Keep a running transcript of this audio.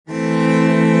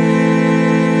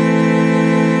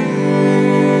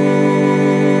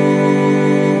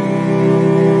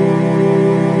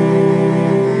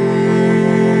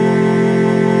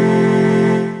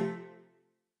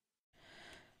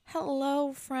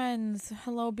friends.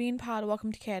 Hello, Beanpod.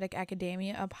 Welcome to Chaotic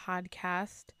Academia, a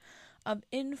podcast of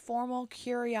informal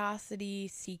curiosity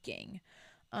seeking.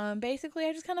 Basically,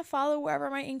 I just kind of follow wherever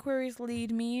my inquiries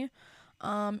lead me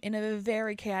in a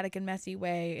very chaotic and messy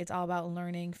way. It's all about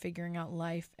learning, figuring out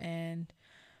life, and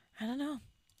I don't know.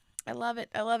 I love it.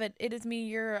 I love it. It is me,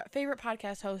 your favorite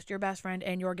podcast host, your best friend,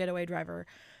 and your getaway driver,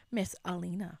 Miss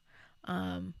Alina.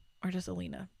 Or just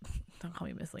Alina. Don't call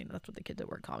me Miss Alina. That's what the kids at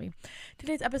work call me.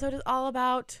 Today's episode is all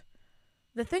about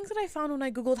the things that I found when I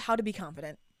Googled how to be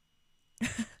confident.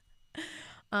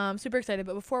 Super excited.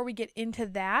 But before we get into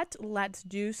that, let's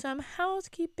do some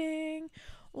housekeeping.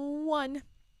 One,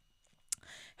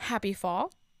 happy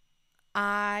fall.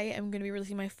 I am going to be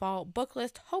releasing my fall book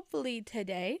list hopefully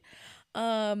today.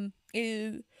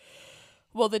 Is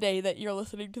the day that you're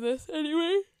listening to this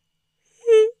anyway.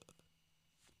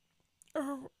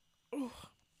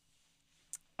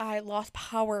 I lost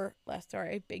power last.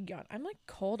 Sorry, big yawn. I'm like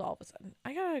cold all of a sudden.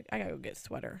 I gotta go get a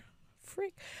sweater.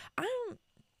 Freak.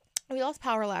 We lost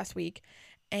power last week,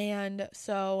 and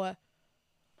so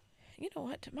you know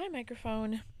what? My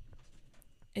microphone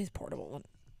is portable.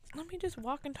 Let me just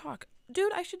walk and talk,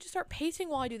 dude. I should just start pacing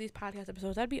while I do these podcast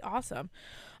episodes. That'd be awesome.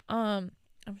 I'm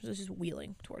just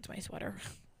wheeling towards my sweater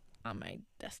on my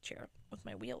desk chair with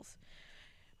my wheels.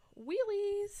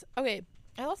 Wheelies. Okay.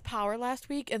 I lost power last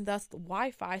week and thus the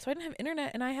Wi-Fi, so I didn't have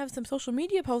internet, and I have some social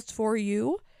media posts for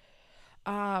you,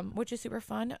 which is super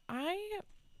fun. I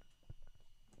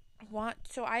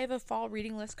have a fall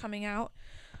reading list coming out,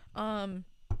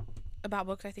 about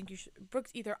books I think you should,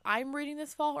 books either I'm reading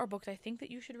this fall or books I think that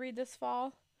you should read this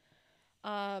fall.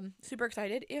 Super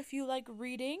excited. If you like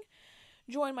reading,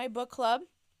 join my book club,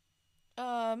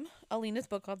 Alina's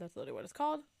book club, that's literally what it's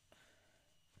called.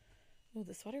 Ooh,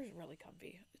 the sweater is really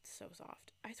comfy. It's so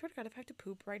soft. I swear to God, if I have to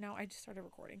poop right now, I just started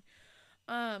recording.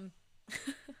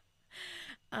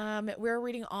 We're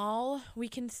reading All We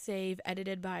Can Save,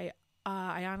 edited by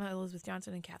Ayana Elizabeth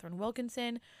Johnson and Catherine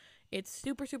Wilkinson. It's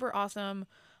super, super awesome.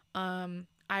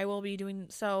 I will be doing,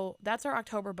 so that's our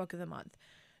October book of the month.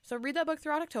 So read that book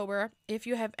throughout October. If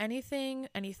you have anything,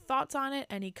 any thoughts on it,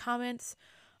 any comments,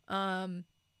 email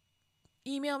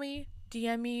me,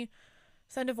 DM me,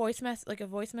 send a voice message,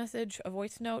 a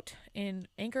voice note in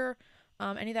Anchor,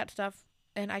 any of that stuff,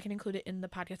 and I can include it in the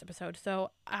podcast episode.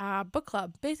 So, book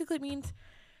club basically means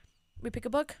we pick a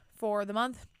book for the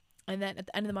month, and then at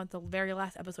the end of the month, the very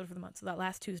last episode for the month, so that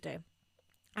last Tuesday,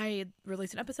 I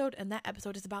release an episode, and that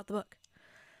episode is about the book.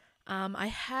 I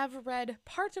have read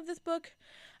parts of this book.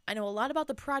 I know a lot about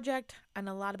the project and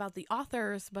a lot about the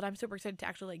authors, but I'm super excited to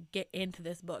actually get into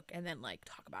this book and then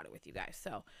talk about it with you guys.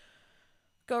 So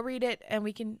go read it and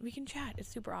we can chat. It's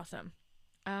super awesome.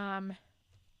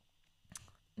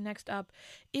 Next up,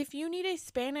 if you need a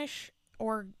Spanish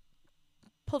or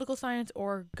political science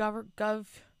or gov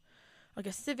like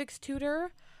a civics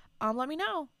tutor, let me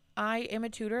know. I am a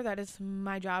tutor. That is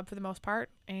my job for the most part,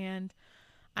 and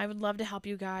I would love to help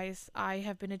you guys. I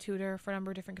have been a tutor for a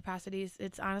number of different capacities.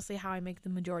 It's honestly how I make the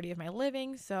majority of my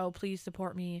living, so please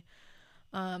support me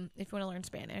if you want to learn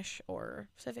Spanish or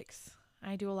civics.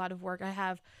 I do a lot of work.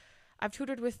 I've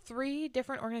tutored with 3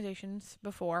 different organizations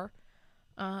before,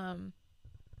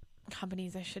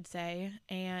 companies I should say,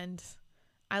 and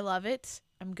I love it.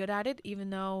 I'm good at it, even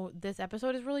though this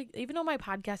episode is even though my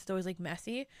podcast is always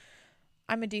messy,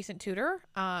 I'm a decent tutor.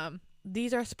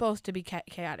 These are supposed to be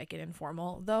chaotic and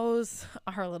informal. Those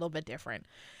are a little bit different.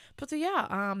 But so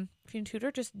yeah, if you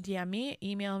tutor, just DM me,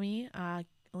 email me,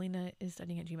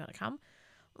 alinaisstudying@gmail.com.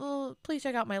 Well, please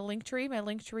check out my Linktree. My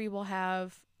Linktree will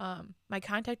have my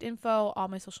contact info, all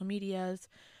my social medias,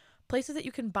 places that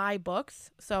you can buy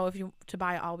books. So if you to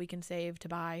buy All We Can Save, to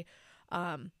buy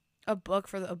a book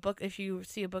if you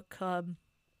see a book club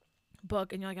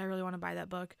book and you're like, I really want to buy that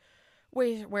book,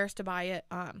 where's to buy it,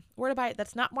 where to buy it.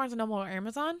 That's not Barnes & Noble or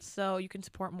Amazon, so you can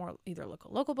support more either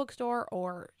local bookstore,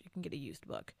 or you can get a used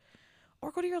book,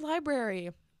 or go to your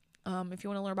library. If you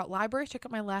want to learn about libraries, check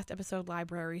out my last episode,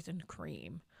 Libraries and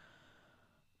Cream.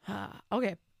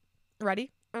 Okay.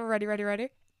 Ready? Oh,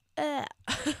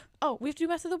 we have to do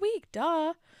mess of the week.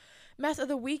 Duh. Mess of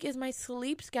the week is my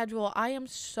sleep schedule. I am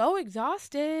so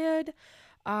exhausted.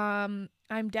 I'm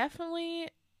definitely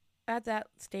at that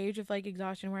stage of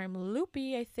exhaustion where I'm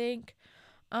loopy, I think.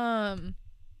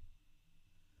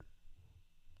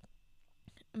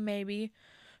 Maybe.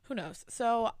 Who knows?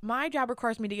 So my job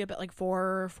requires me to get up at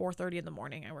 4:30 in the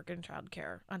morning. I work in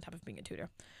childcare on top of being a tutor.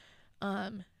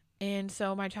 And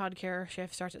so my childcare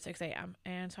shift starts at 6 a.m.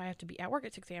 And so I have to be at work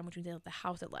at 6 a.m., which means I leave the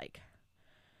house at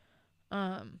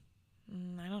I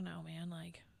don't know, man.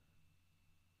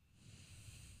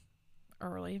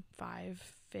 early,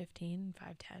 5:15,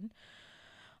 5:10.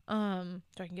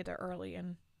 So I can get there early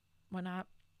and whatnot.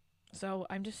 So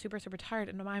I'm just super, super tired,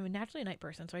 and I'm naturally a night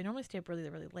person, so I normally stay up really,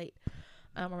 really late,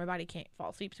 or my body can't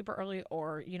fall asleep super early,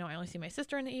 or, I only see my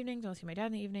sister in the evenings, I only see my dad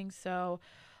in the evenings. So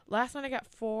last night I got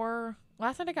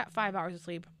 5 hours of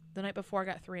sleep. The night before I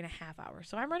got 3.5 hours.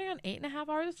 So I'm running on 8.5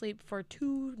 hours of sleep for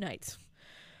 2 nights,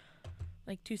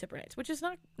 like 2 separate nights, which is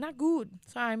not good.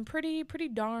 So I'm pretty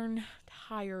darn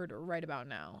tired right about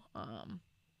now.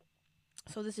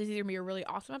 So this is either gonna be a really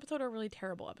awesome episode or a really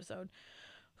terrible episode.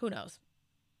 Who knows?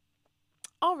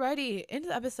 Alrighty, into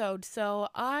the episode. So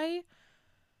I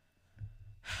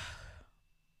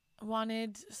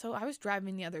was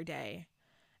driving the other day,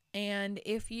 and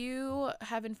if you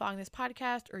have been following this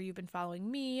podcast, or you've been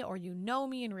following me, or you know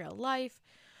me in real life,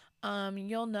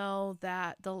 you'll know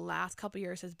that the last couple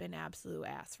years has been absolute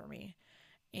ass for me.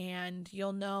 And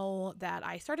you'll know that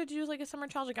I started to do like a summer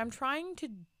challenge. Like I'm trying to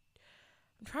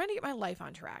get my life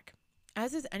on track,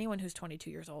 as is anyone who's 22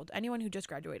 years old, anyone who just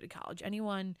graduated college,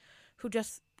 anyone who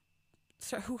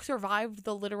survived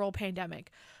the literal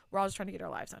pandemic. We're all just trying to get our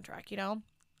lives on track,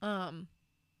 And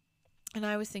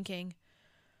I was thinking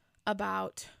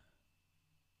about,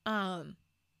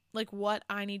 like what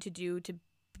I need to do to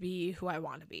be who I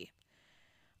want to be.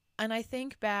 And I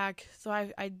think back, so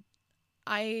I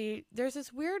there's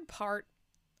this weird part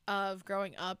of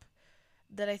growing up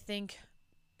that I think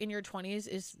in your 20s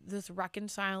is this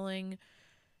reconciling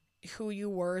who you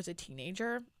were as a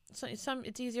teenager. So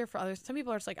it's easier for others. Some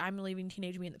people are just like, I'm leaving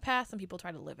teenage me in the past. Some people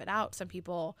try to live it out. Some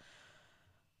people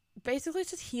basically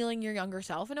it's just healing your younger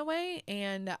self in a way.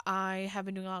 And I have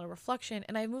been doing a lot of reflection,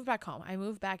 and I moved back home. I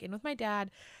moved back in with my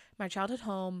dad, my childhood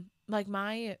home. Like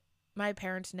my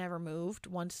parents never moved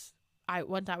once I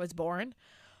was born.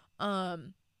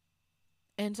 And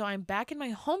so I'm back in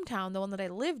my hometown, the one that I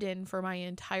lived in for my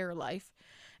entire life.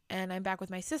 And I'm back with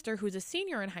my sister, who's a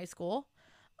senior in high school,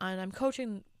 and I'm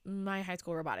coaching my high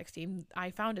school robotics team.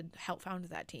 I helped found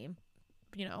that team,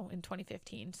 in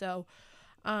 2015. So,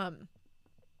 I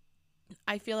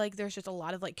feel like there's just a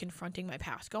lot of like confronting my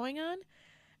past going on,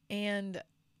 and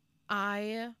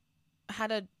I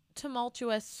had a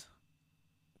tumultuous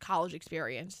college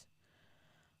experience.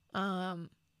 It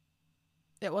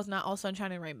was not all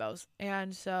sunshine and rainbows,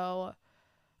 and so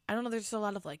I don't know. There's just a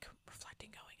lot of like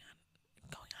reflecting going on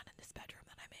in this bedroom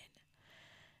that I'm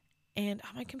in, and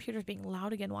my computer's being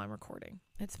loud again while I'm recording.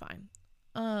 It's fine.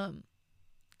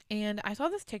 And I saw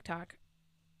this TikTok.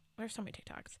 There's so many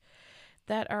TikToks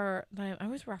I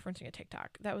was referencing a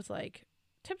TikTok that was like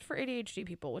tips for ADHD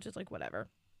people, which is like whatever.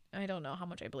 I don't know how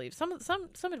much I believe. Some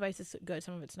advice is good,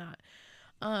 some of it's not.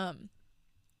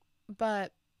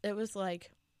 But it was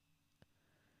like,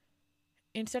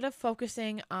 instead of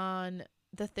focusing on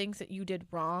the things that you did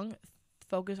wrong,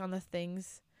 focus on the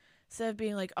things, instead of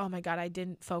being like, oh my God, I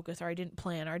didn't focus, or I didn't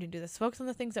plan, or I didn't do this. Focus on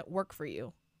the things that work for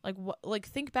you. Like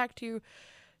think back to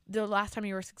the last time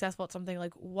you were successful at something,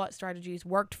 like what strategies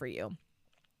worked for you.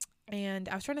 And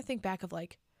I was trying to think back of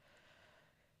like,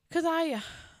 because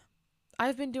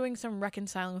I've been doing some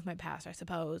reconciling with my past, I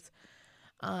suppose.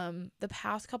 The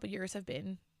past couple years have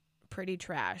been pretty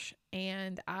trash,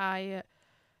 and I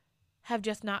have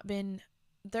just not been,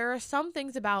 there are some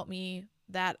things about me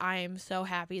that I am so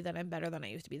happy that I'm better than I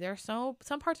used to be. There are some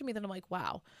parts of me that I'm like,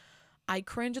 wow, I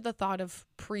cringe at the thought of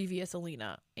previous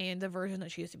Alina and the version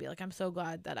that she used to be. Like, I'm so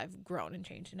glad that I've grown and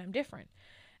changed and I'm different.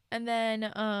 And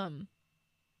then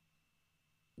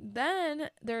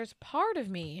there's part of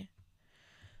me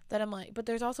that I'm like, but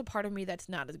there's also part of me that's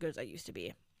not as good as I used to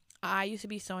be. I used to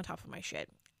be so on top of my shit.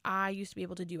 I used to be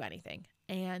able to do anything.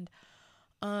 And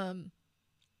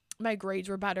my grades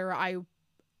were better. I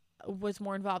was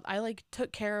more involved. I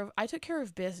took care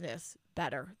of business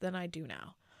better than I do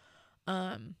now.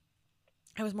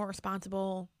 I was more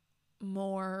responsible,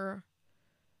 more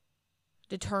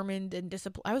determined and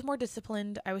disciplined. I was more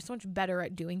disciplined. I was so much better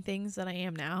at doing things than I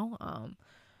am now.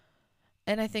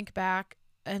 And I think back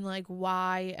and like,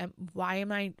 why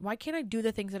can't I do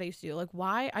the things that I used to do? Like,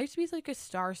 why I used to be like a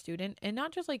star student, and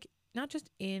not just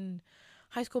in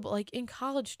high school, but like in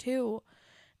college too.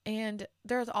 And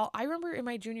I remember in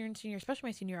my junior and senior, especially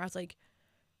my senior, I was like,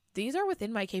 these are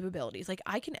within my capabilities. Like,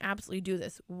 I can absolutely do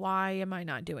this. Why am I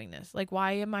not doing this? Like,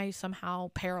 why am I somehow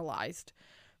paralyzed?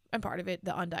 And part of it,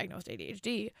 the undiagnosed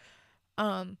ADHD.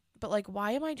 But like,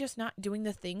 why am I just not doing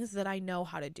the things that I know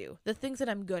how to do? The things that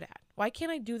I'm good at. Why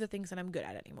can't I do the things that I'm good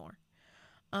at anymore?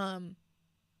 I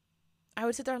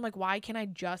would sit there and like, why can't I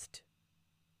just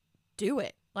do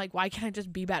it? Like, why can't I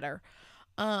just be better?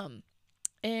 And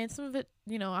some of it,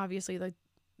 obviously, like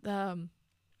the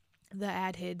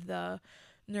ad hid, the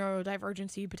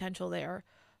neurodivergency potential there.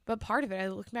 But part of it, I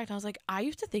looked back and I was like, I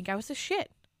used to think I was the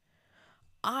shit.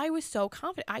 I was so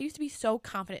confident. I used to be so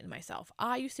confident in myself.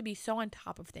 I used to be so on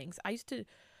top of things. I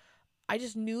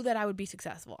just knew that I would be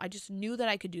successful. I just knew that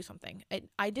I could do something.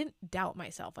 I didn't doubt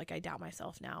myself like I doubt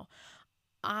myself now.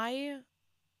 I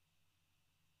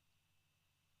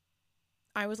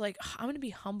was like, I'm going to be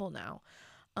humble now.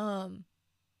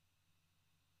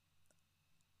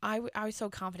 I was so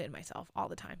confident in myself all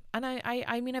the time. And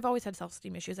I mean, I've always had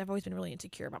self-esteem issues. I've always been really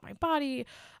insecure about my body,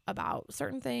 about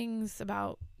certain things,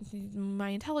 about my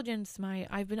intelligence.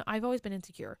 I've always been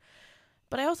insecure.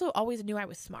 But I also always knew I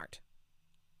was smart.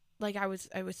 Like I was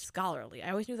scholarly. I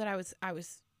always knew that I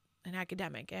was an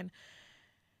academic. And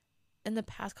in the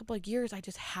past couple of years, I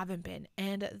just haven't been.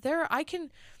 And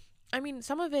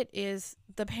some of it is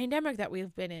the pandemic that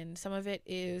we've been in. Some of it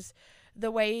is the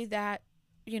way that,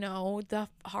 the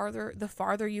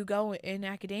farther you go in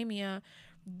academia,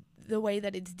 the way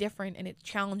that it's different and it's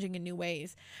challenging in new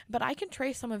ways. But I can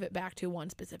trace some of it back to one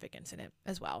specific incident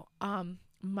as well.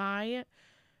 My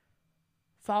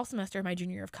fall semester, my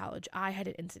junior year of college, I had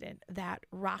an incident that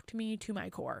rocked me to my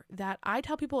core, that I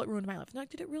tell people it ruined my life. Not,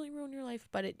 did it really ruin your life?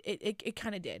 But it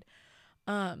kind of did.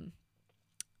 And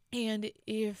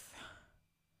if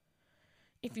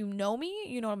you know me,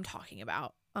 you know what I'm talking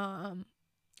about.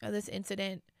 This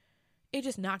incident, it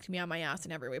just knocked me on my ass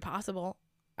in every way possible.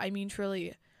 I mean,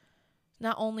 truly,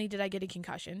 not only did I get a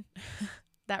concussion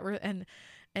and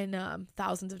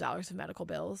thousands of dollars of medical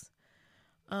bills,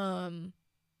 and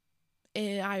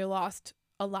I lost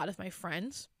a lot of my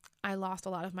friends. I lost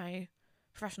a lot of my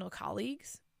professional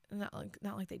colleagues. Not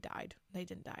like they died. They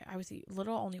didn't die. I was the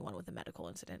literal only one with a medical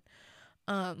incident.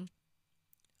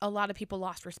 A lot of people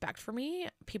lost respect for me.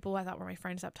 People I thought were my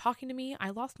friends stopped talking to me. I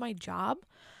lost my job.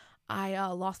 I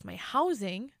lost my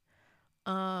housing.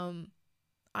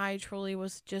 I truly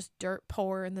was just dirt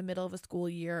poor in the middle of a school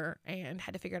year and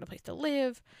had to figure out a place to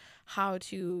live, how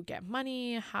to get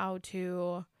money, how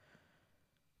to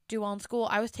do well in school.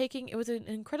 It was an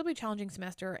incredibly challenging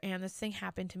semester, and this thing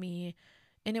happened to me,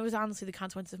 and it was honestly the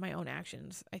consequence of my own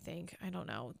actions, I think. I don't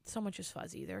know. So much is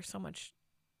fuzzy. There's so much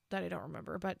that I don't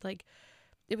remember, but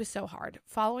it was so hard.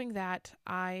 Following that,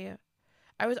 I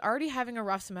was already having a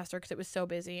rough semester because it was so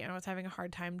busy, and I was having a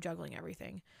hard time juggling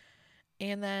everything.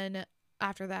 And then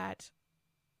after that,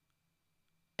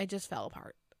 it just fell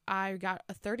apart. I got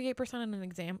a 38% on an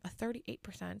exam, a 38%,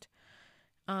 because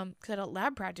I had a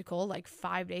lab practical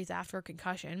 5 days after a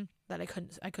concussion that I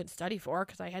couldn't study for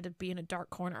because I had to be in a dark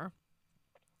corner.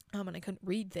 And I couldn't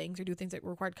read things or do things that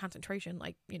required concentration,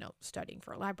 studying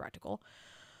for a lab practical.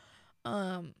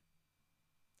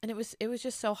 And it was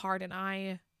just so hard. And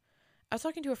I was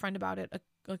talking to a friend about it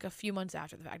a few months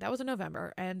after the fact. That was in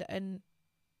November, and in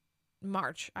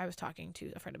March I was talking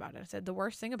to a friend about it. I said the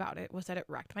worst thing about it was that it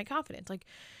wrecked my confidence.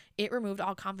 It removed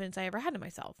all confidence I ever had in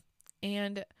myself,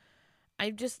 and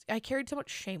I carried so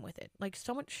much shame with it.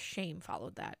 So much shame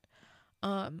followed that,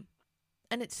 and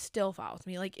it still follows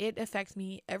me. It affects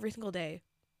me every single day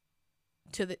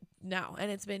to now,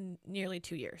 and it's been nearly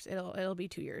 2 years. It'll be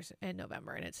 2 years in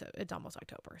November, and it's almost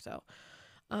October. So,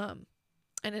 and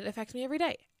it affects me every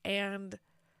day. And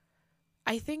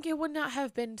I think it would not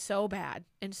have been so bad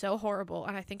and so horrible,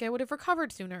 and I think I would have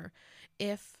recovered sooner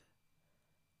if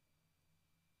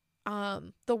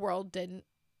the world didn't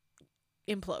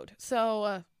implode.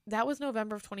 So that was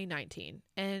November of 2019,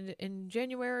 and in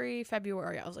January,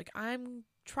 February, I was like, I'm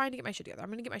trying to get my shit together. I'm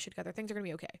going to get my shit together. Things are going to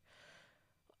be okay.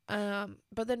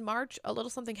 But then March, a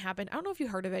little something happened. I don't know if you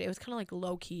heard of it. It was kind of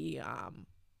low key, kind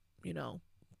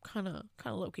of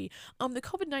low key. The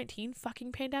COVID-19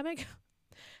 fucking pandemic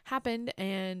happened,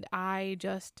 and I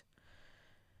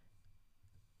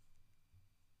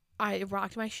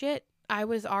rocked my shit. I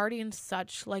was already in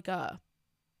such a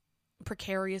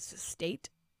precarious state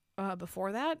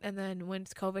before that, and then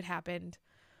once COVID happened,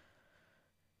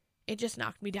 it just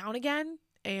knocked me down again,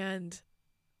 and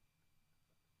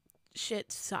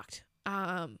shit sucked.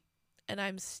 And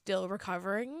I'm still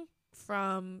recovering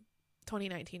from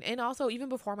 2019, and also even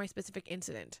before my specific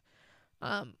incident,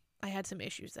 I had some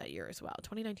issues that year as well.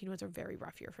 2019 was a very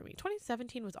rough year for me.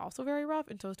 2017 was also very rough,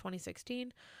 and so was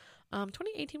 2016.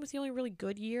 2018 was the only really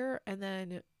good year, and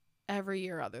then every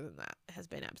year other than that has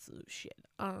been absolute shit.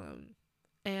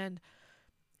 And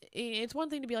it's one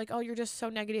thing to be like, oh, you're just so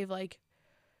negative,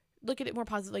 look at it more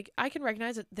positive. I can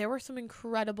recognize that there were some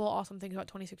incredible, awesome things about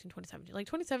 2016, 2017.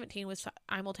 2017 was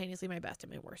simultaneously my best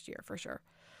and my worst year, for sure.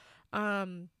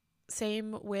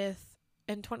 Same with,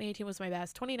 and 2018 was my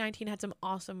best. 2019 had some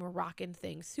awesome rockin'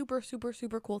 things. Super, super,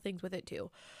 super cool things with it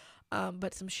too.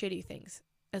 But some shitty things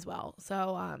as well.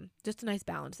 So, just a nice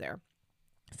balance there.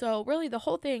 So really the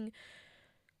whole thing,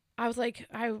 I was like,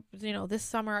 this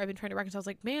summer I've been trying to reconcile. I was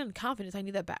like, man, confidence, I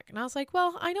need that back. And I was like,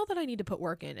 well, I know that I need to put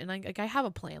work in, and I have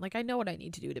a plan. Like, I know what I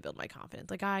need to do to build my confidence.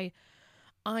 Like, I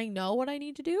know what I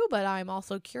need to do, but I'm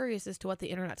also curious as to what the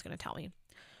internet's going to tell me.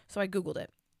 So I Googled it,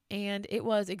 and it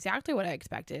was exactly what I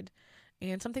expected,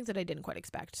 and some things that I didn't quite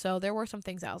expect. So there were some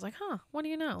things that I was like, huh, what do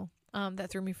you know?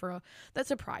 That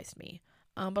surprised me.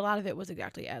 But a lot of it was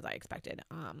exactly as I expected.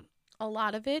 A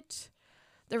lot of it,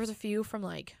 there was a few from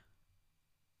like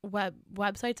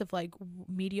websites of like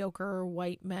mediocre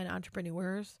white men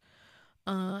entrepreneurs,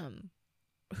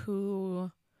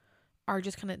 who are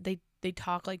just kind of, they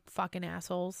talk like fucking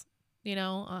assholes,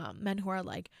 men who are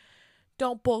like,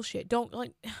 don't bullshit, don't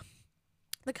like,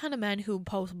 the kind of men who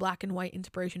post black and white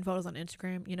inspiration photos on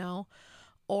Instagram,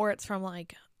 or it's from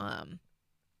like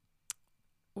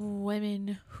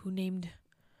women who named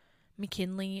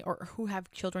McKinley or who have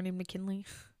children named McKinley,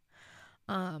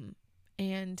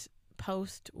 and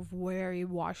post very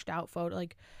washed out photo,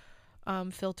 like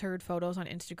filtered photos on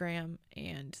Instagram,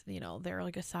 and they're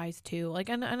like a size 2, like,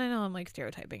 and I know I'm like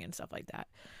stereotyping and stuff like that,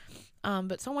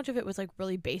 but so much of it was like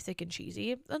really basic and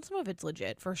cheesy, and some of it's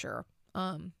legit for sure,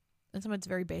 and some of it's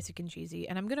very basic and cheesy,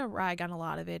 and I'm gonna rag on a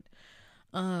lot of it.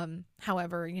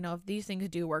 However, if these things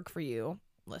do work for you,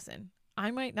 listen,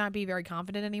 I might not be very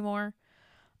confident anymore.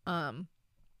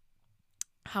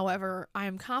 However, I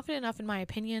am confident enough in my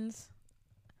opinions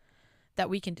that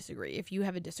we can disagree. If you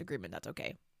have a disagreement, that's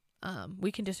okay.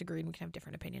 We can disagree and we can have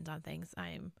different opinions on things.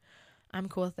 I'm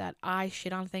cool with that. I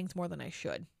shit on things more than I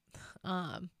should.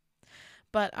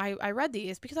 But I read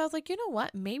these because I was like, you know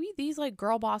what? Maybe these like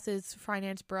girl bosses,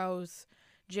 finance bros,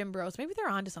 gym bros, maybe they're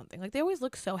onto something. Like, they always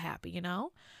look so happy,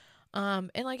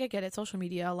 and like, I get it, social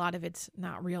media, a lot of it's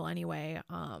not real anyway.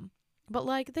 But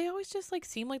like, they always just like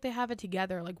seem like they have it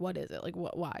together. Like, what is it? Like,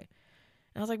 why?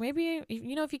 And I was like, maybe,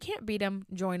 if you can't beat them,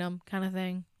 join them, kind of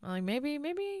thing. Like, maybe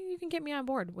you can get me on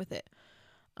board with it.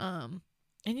 And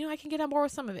I can get on board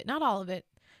with some of it, not all of it.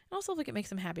 And also, if like, it makes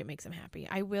them happy, it makes them happy.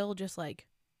 I will just like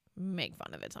make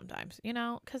fun of it sometimes,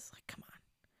 because like,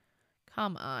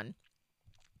 come on.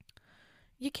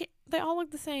 You can't. They all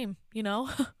look the same,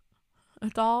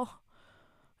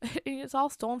 It's all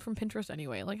stolen from Pinterest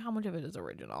anyway. Like, how much of it is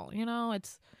original?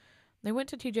 They went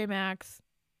to TJ Maxx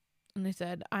and they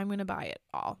said, I'm gonna buy it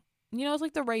all. It's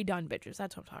like the Ray Dunn bitches.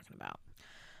 That's what I'm talking about.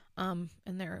 And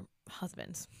their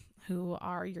husbands, who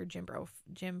are your gym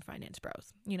finance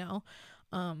bros.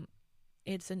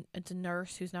 It's a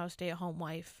nurse who's now a stay-at-home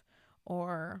wife,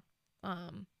 or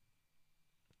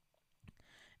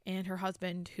and her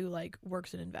husband who like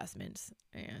works in investments,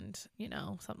 and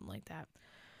something like that.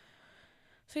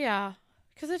 So yeah,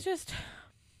 because it's just,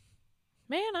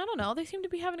 man, I don't know. They seem to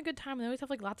be having a good time. They always have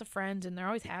like lots of friends, and they're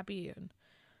always happy and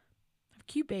have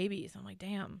cute babies. I'm like,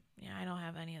 damn, yeah, I don't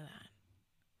have any of that.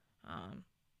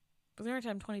 But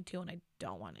I'm 22 and I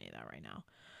don't want any of that right now.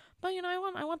 But I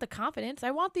want the confidence.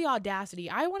 I want the audacity.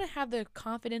 I want to have the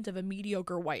confidence of a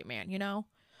mediocre white man.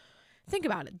 Think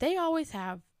about it. They always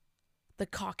have the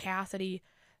caucasity,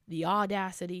 the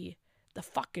audacity, the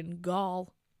fucking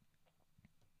gall.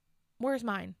 Where's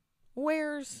mine?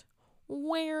 Where is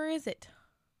it?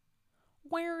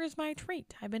 Where is my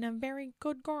treat? I've been a very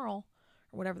good girl,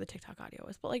 or whatever the TikTok audio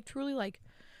is. But like, truly, like,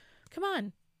 come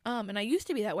on. And I used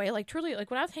to be that way. Like, truly,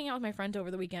 like, when I was hanging out with my friends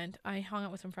over the weekend, I hung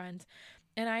out with some friends,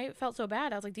 and I felt so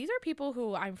bad. I was like, these are people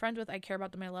who I'm friends with. I care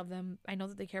about them. I love them. I know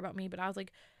that they care about me. But I was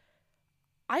like,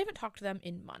 I haven't talked to them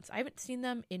in months. I haven't seen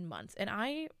them in months. And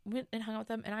I went and hung out with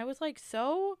them, and I was like,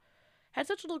 had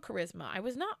such little charisma. I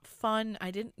was not fun.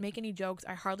 I didn't make any jokes.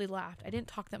 I hardly laughed. I didn't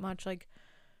talk that much. Like,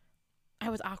 I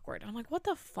was awkward. I'm like, what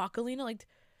the fuck, Alina? Like,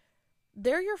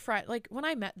 they're your friend. Like, when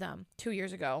I met them 2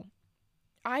 years ago,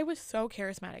 I was so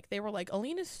charismatic. They were like,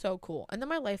 Alina's so cool. And then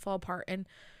my life fell apart, and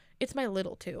it's my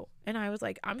little too. And I was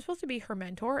like, I'm supposed to be her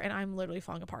mentor, and I'm literally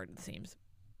falling apart at the seams.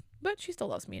 But she still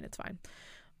loves me, and it's fine.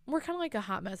 We're kind of like a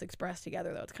hot mess express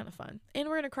together, though. It's kind of fun. And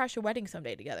we're going to crash a wedding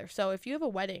someday together. So if you have a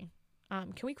wedding,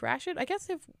 can we crash it? I guess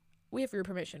if we have your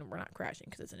permission, we're not crashing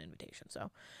because it's an invitation. So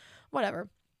whatever.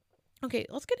 Okay,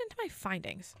 let's get into my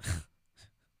findings.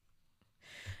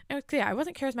 And yeah, I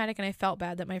wasn't charismatic, and I felt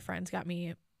bad that my friends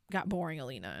got boring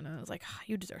Alina. And I was like,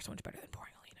 you deserve so much better than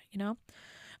boring Alina,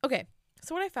 Okay,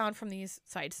 so what I found from these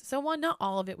sites. So one, not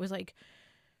all of it was like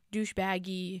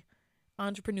douchebaggy,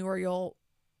 entrepreneurial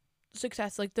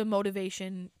success, like the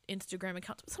motivation Instagram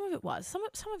accounts. Some of it was. Some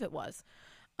of it was.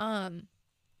 And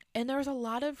there was a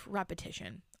lot of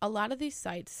repetition. A lot of these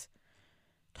sites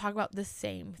talk about the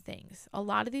same things. A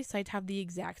lot of these sites have the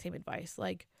exact same advice.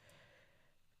 Like,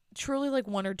 truly like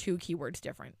one or two keywords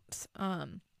difference.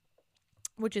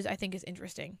 which is I think is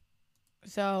interesting.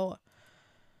 So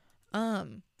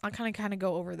I'll kind of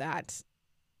go over that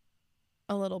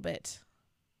a little bit.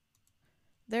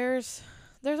 There's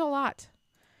a lot.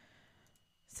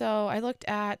 So I looked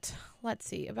at, let's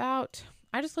see,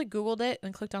 I just like Googled it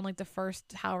and clicked on like the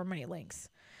first however many links.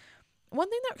 One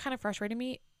thing that kind of frustrated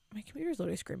me, my computer's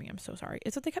literally screaming, I'm so sorry,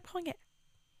 is that they kept calling it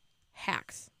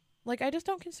hacks. Like, I just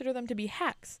don't consider them to be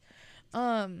hacks.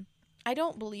 I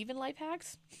don't believe in life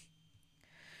hacks.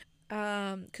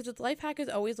 Because with life hack is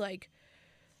always like,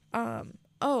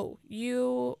 oh,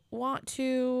 you want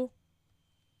to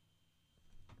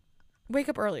wake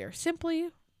up earlier. Simply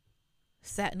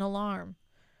set an alarm.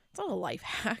 It's not a life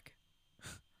hack.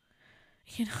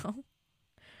 You know?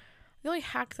 The only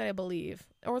hacks that I believe,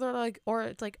 or they're like, or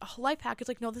it's like a life hack. It's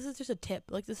like, no, this is just a tip.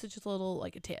 Like, this is just a little,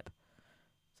 like, a tip.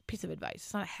 It's a piece of advice.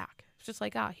 It's not a hack. It's just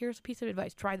like, here's a piece of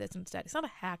advice. Try this instead. It's not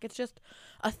a hack. It's just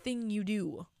a thing you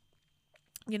do.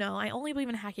 You know, I only believe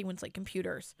in hacking when it's like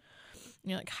computers.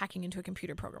 You know, like hacking into a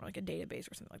computer program, like a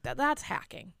database or something like that. That's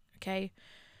hacking. Okay.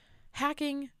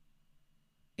 Hacking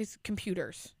is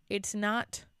computers. It's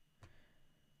not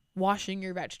washing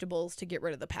your vegetables to get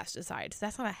rid of the pesticides.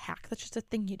 That's not a hack. That's just a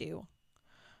thing you do.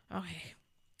 Okay.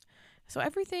 So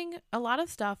a lot of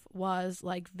stuff was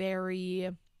like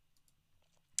very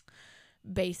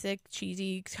basic,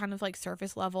 cheesy, kind of like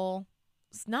surface level.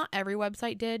 Not every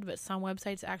website did, but some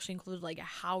websites actually included like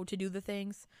how to do the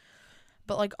things.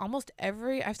 But like almost I've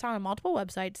found on multiple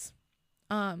websites,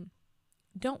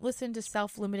 don't listen to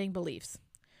self-limiting beliefs.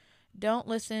 Don't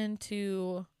listen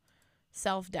to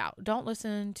self-doubt. Don't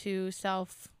listen to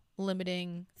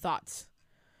self-limiting thoughts.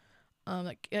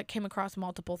 It came across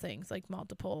multiple things, like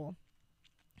multiple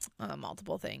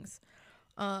things.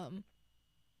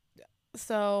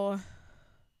 So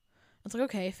it's like,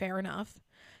 okay, fair enough.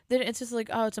 Then it's just like,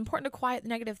 oh, it's important to quiet the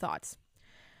negative thoughts.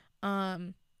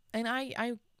 And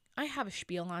I have a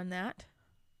spiel on that.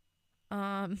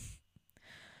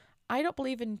 I don't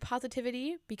believe in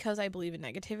positivity because I believe in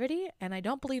negativity, and I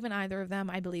don't believe in either of them.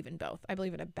 I believe in both. I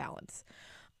believe in a balance.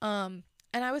 And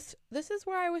this is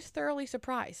where I was thoroughly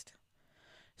surprised.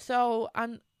 So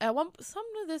some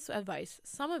of this advice,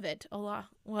 some of it a lot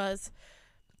was,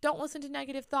 don't listen to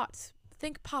negative thoughts.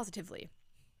 Think positively,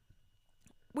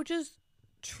 which is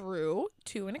true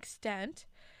to an extent.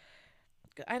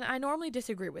 And I normally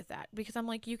disagree with that because I'm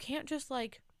like, you can't just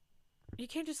think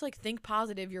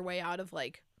positive your way out of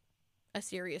like a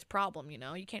serious problem, you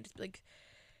know? You can't just like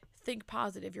think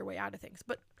positive your way out of things.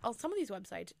 But some of these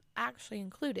websites actually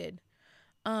included,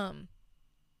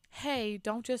 hey,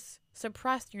 don't just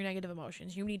suppress your negative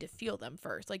emotions. You need to feel them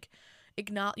first. Like,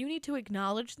 you need to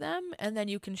acknowledge them, and then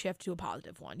you can shift to a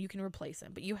positive one. You can replace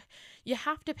them. But you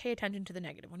have to pay attention to the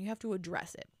negative one. You have to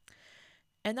address it.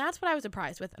 And that's what I was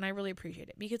surprised with, and I really appreciate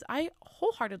it because I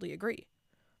wholeheartedly agree.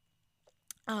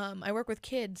 I work with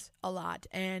kids a lot,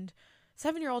 and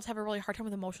 7-year-olds have a really hard time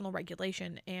with emotional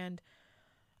regulation. And,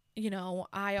 you know,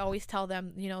 I always tell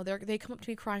them, you know, they come up to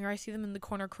me crying, or I see them in the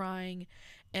corner crying,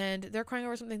 and they're crying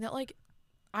over something that, like,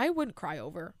 I wouldn't cry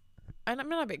over. And I'm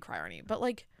not a big crier, but,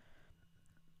 like,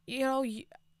 you know,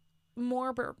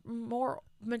 more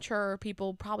mature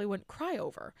people probably wouldn't cry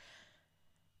over.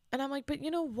 And I'm like, but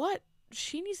you know what?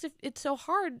 It's so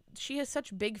hard. She has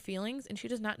such big feelings, and she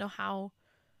does not know how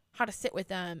to sit with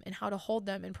them and how to hold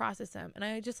them and process them. And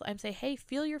I'm say, hey,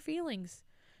 feel your feelings.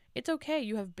 It's okay.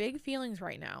 You have big feelings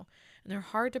right now, and they're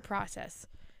hard to process.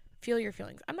 Feel your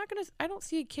feelings. I don't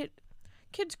see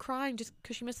kids crying just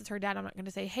because she misses her dad. I'm not going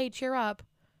to say, hey, cheer up.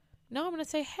 No, I'm going to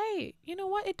say, hey, you know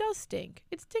what? It does stink.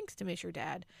 It stinks to miss your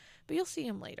dad, but you'll see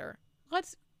him later.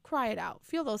 Let's cry it out.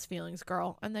 Feel those feelings,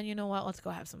 girl. And then you know what? Let's go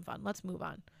have some fun. Let's move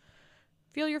on.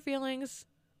 Feel your feelings,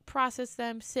 process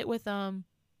them, sit with them,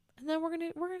 and then we're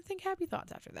gonna think happy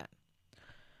thoughts after that.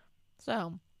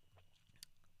 So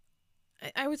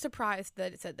I was surprised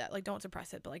that it said that, like, don't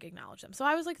suppress it, but like acknowledge them. So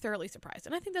I was like thoroughly surprised,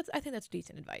 and I think that's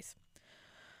decent advice.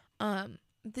 Some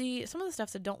of the stuff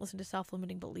said don't listen to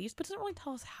self-limiting beliefs, but it doesn't really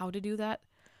tell us how to do that.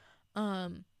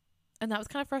 And that was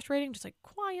kind of frustrating. Just like,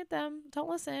 quiet them, don't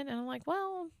listen. And I'm like,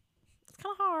 well, it's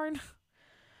kind of hard.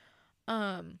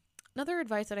 Another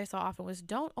advice that I saw often was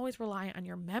don't always rely on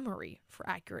your memory for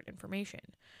accurate information,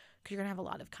 because you're going to have a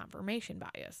lot of confirmation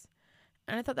bias.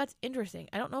 And I thought that's interesting.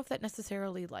 I don't know if that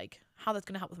necessarily, like, how that's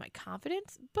going to help with my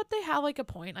confidence, but they have, like, a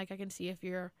point. Like, I can see if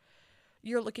you're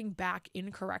looking back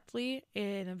incorrectly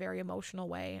in a very emotional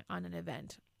way on an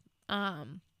event.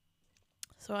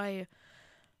 So I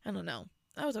don't know.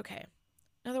 That was okay.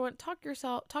 Another one, talk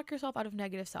yourself out of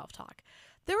negative self-talk.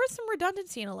 There was some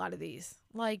redundancy in a lot of these.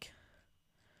 Like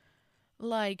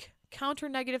counter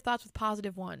negative thoughts with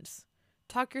positive ones.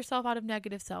 Talk yourself out of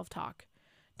negative self-talk.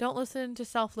 Don't listen to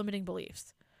self-limiting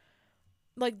beliefs.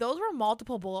 Like, those were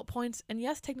multiple bullet points, and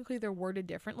yes, technically they're worded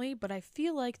differently, but I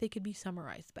feel like they could be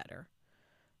summarized better.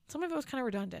 Some of it was kind of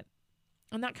redundant,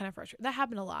 and that kind of frustrated. That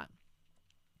happened a lot.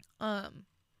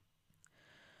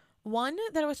 One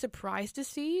that I was surprised to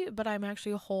see, but I'm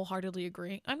actually wholeheartedly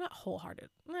agreeing. I'm not wholehearted.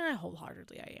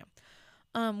 Wholeheartedly I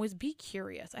am. Was be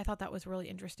curious. I thought that was really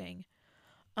interesting.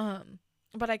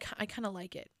 But I kind of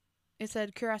like it. It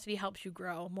said curiosity helps you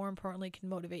grow. More importantly, can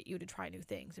motivate you to try new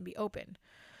things and be open.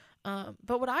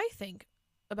 But what I think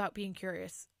about being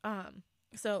curious,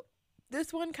 so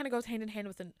this one kind of goes hand in hand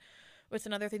with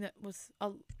another thing that was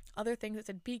other thing that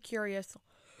said be curious.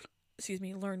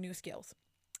 Learn new skills.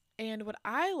 And what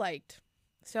I liked,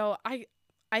 so I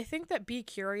think that be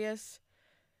curious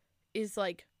is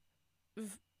like,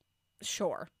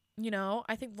 sure,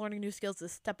 I think learning new skills is a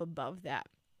step above that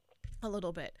a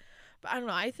little bit. But I don't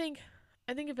know, I think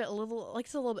of it a little, like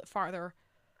it's a little bit farther,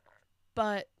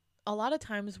 but a lot of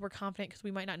times we're confident because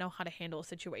we might not know how to handle a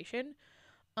situation,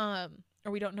 or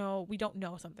we don't know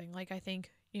something. Like, I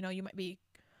think, you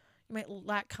might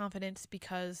lack confidence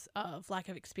because of lack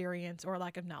of experience or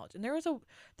lack of knowledge. And there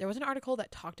was an article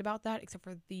that talked about that, except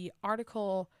for the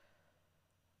article,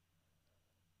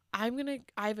 I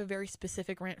have a very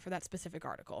specific rant for that specific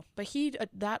article, but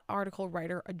that article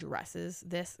writer addresses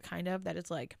this kind of, that it's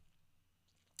like,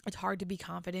 it's hard to be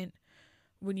confident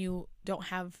when you don't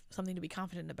have something to be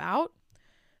confident about,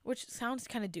 which sounds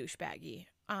kind of douchebaggy.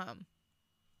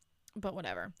 But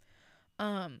whatever.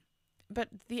 But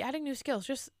the adding new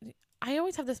skills, I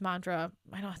always have this mantra.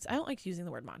 I don't like using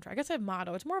the word mantra. I guess I have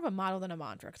motto. It's more of a motto than a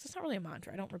mantra, because it's not really a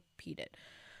mantra. I don't repeat it.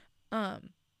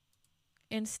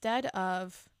 Instead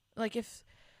of, like, if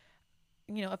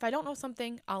I don't know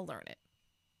something, I'll learn it.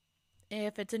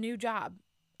 If it's a new job,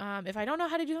 if I don't know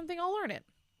how to do something, I'll learn it.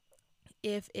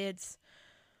 If it's,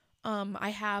 I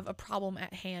have a problem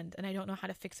at hand and I don't know how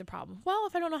to fix a problem. Well,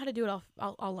 if I don't know how to do it,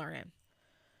 I'll learn it.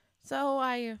 So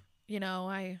I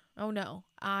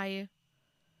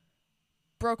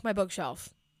broke my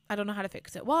bookshelf. I don't know how to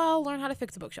fix it. Well, I'll learn how to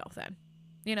fix a bookshelf then.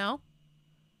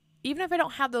 Even if I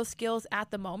don't have those skills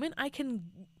at the moment, I can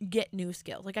get new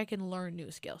skills. Like, I can learn new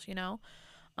skills,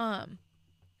 I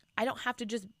don't have to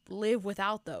just live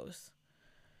without those.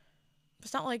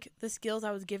 It's not like the skills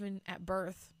I was given at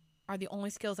birth are the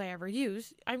only skills I ever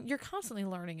use. You're constantly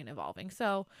learning and evolving.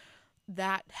 So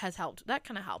that has helped. That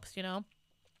kind of helps,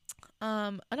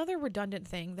 Another redundant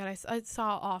thing that I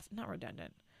saw not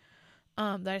redundant,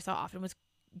 that I saw often was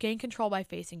gain control by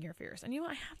facing your fears. And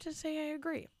I have to say I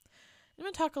agree. I'm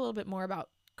going to talk a little bit more about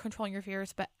controlling your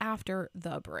fears, but after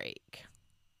the break.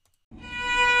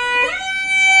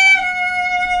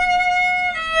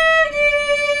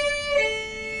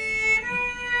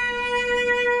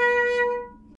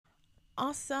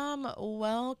 Awesome.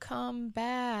 Welcome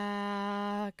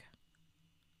back.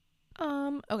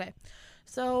 Okay.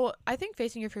 So I think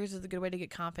facing your fears is a good way to get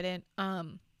confident. I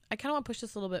kind of want to push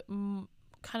this a little bit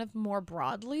kind of more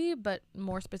broadly, but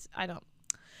more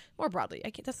broadly.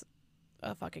 That's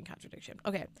a fucking contradiction.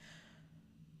 Okay.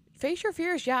 Face your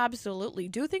fears. Yeah, absolutely.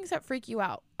 Do things that freak you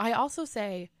out. I also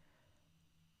say,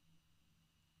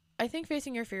 I think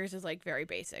facing your fears is like very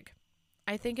basic.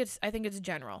 I think it's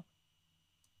general.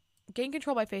 Gain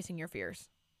control by facing your fears.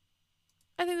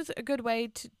 I think it's a good way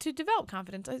to develop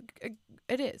confidence.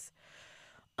 It is.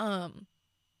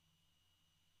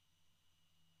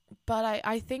 But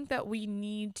I think that we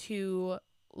need to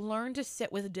learn to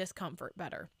sit with discomfort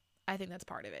better. I think that's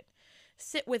part of it.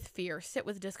 Sit with fear, sit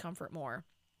with discomfort more.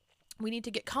 We need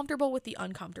to get comfortable with the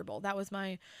uncomfortable. That was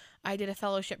I did a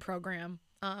fellowship program.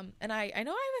 And I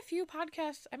know I have a few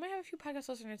podcasts. I might have a few podcast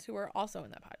listeners who are also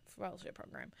in that fellowship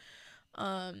program.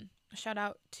 Shout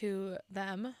out to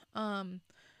them.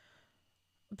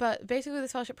 But basically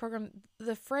this fellowship program,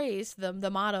 the phrase, the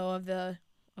motto of the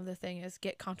thing is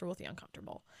get comfortable with the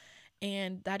uncomfortable.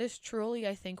 And that is truly,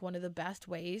 I think, one of the best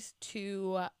ways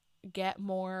to get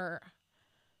more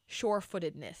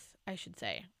sure-footedness, I should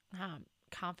say,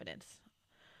 confidence,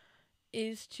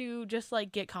 is to just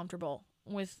like get comfortable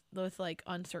with like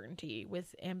uncertainty,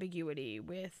 with ambiguity,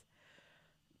 with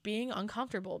being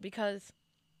uncomfortable, because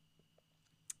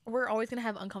we're always going to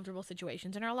have uncomfortable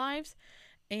situations in our lives.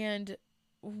 And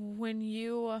when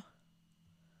you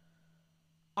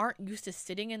aren't used to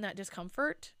sitting in that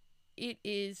discomfort, it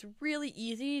is really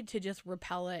easy to just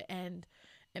repel it and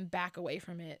back away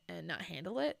from it and not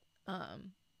handle it.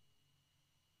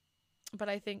 But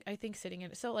I think sitting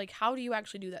in it. So like, how do you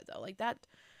actually do that though? Like that,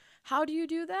 how do you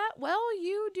do that? Well,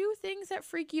 you do things that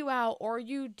freak you out, or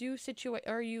you do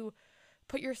or you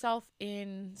put yourself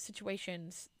in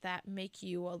situations that make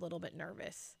you a little bit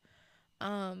nervous.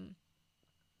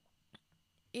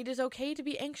 It is okay to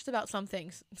be anxious about some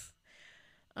things.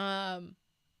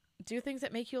 Do things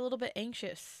that make you a little bit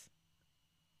anxious.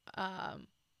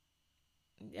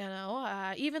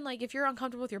 Even like if you're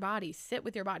uncomfortable with your body, sit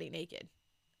with your body naked.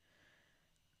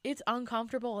 It's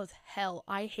uncomfortable as hell.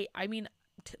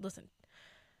 Listen,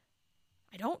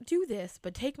 I don't do this,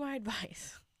 but take my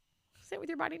advice. Sit with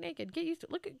your body naked. Get used to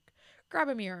it. Grab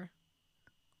a mirror.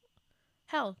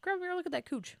 Hell, grab a mirror, look at that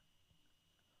cooch.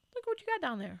 Look at what you got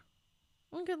down there.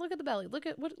 Look at the belly. Look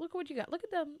at what you got. Look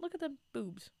at them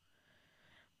boobs.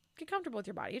 Get comfortable with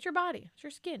your body. It's your body. It's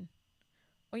your skin.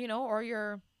 Or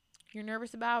you're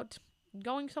nervous about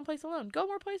going someplace alone. Go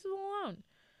more places alone.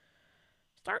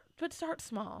 Start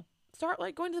small. Start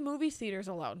like going to the movie theaters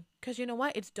alone. Because you know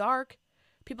what? It's dark.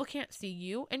 People can't see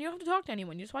you, and you don't have to talk to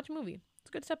anyone. You just watch a movie. It's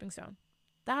a good stepping stone.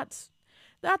 That's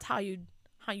how you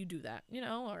do that.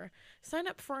 Or sign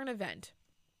up for an event.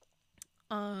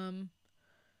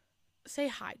 Say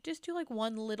hi. Just do like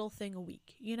one little thing a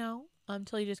week.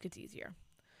 Until it just gets easier.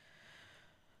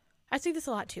 I see this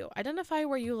a lot too. Identify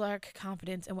where you lack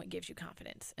confidence and what gives you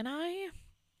confidence. And I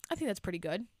think that's pretty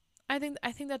good. I think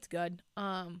that's good.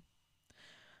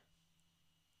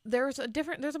 There's a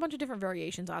bunch of different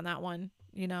variations on that one,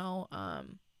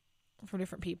 from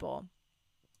different people.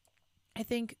 I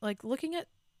think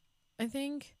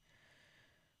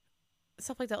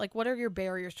stuff like that, like what are your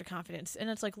barriers to confidence? And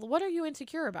it's like, what are you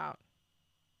insecure about?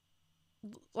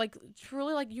 Like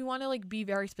truly, like you want to like be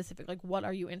very specific. Like what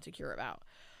are you insecure about?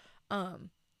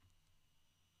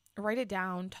 Write it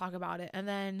down, talk about it, and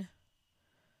then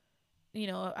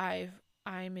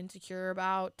I'm insecure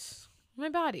about my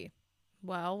body.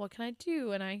 Well, what can I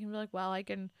do? And I can be like, well, I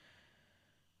can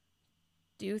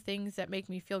do things that make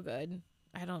me feel good.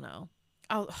 I don't know.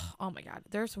 Oh my God.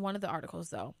 There's one of the articles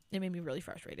though. It made me really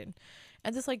frustrated.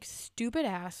 And this like stupid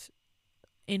ass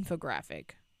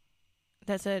infographic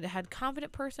that said it had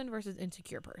confident person versus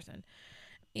insecure person.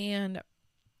 And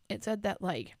it said that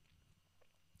like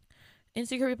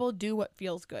insecure people do what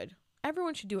feels good.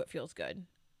 Everyone should do what feels good.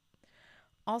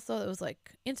 Also, it was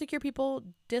like insecure people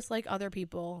dislike other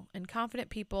people and confident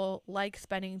people like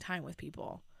spending time with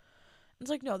people. It's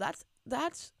like, no, that's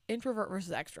introvert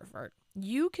versus extrovert.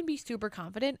 You can be super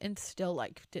confident and still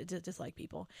like dislike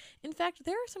people. In fact,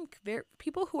 there are some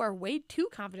people who are way too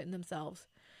confident in themselves.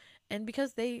 And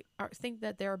because they think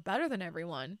that they're better than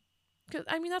everyone, because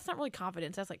that's not really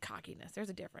confidence. That's like cockiness. There's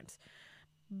a difference.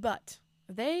 But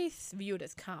they view it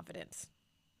as confidence.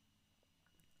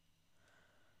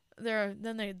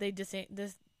 They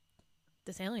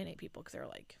disalienate people because they're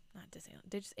like, not disalienate,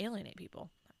 they just alienate people.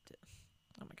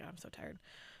 Oh my God, I'm so tired.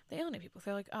 They alienate people.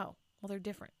 They're like, oh, well, they're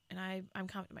different, and I'm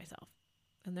confident in myself,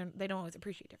 and they don't always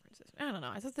appreciate differences. I don't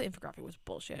know. I thought the infographic was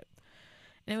bullshit,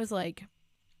 and it was like,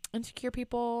 insecure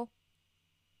people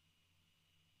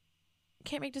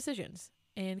can't make decisions,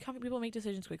 and confident people make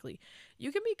decisions quickly.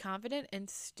 You can be confident and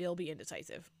still be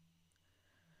indecisive.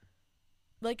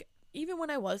 Like even when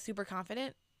I was super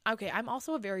confident, okay, I'm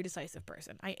also a very decisive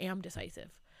person. I am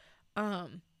decisive.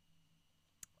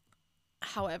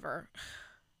 However,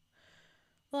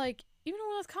 like even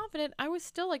when I was confident, I was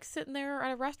still like sitting there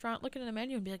at a restaurant looking at a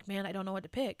menu and be like, man, I don't know what to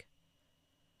pick.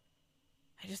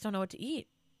 I just don't know what to eat.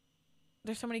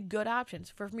 There's so many good options.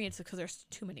 For me, it's because there's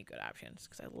too many good options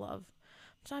because I'm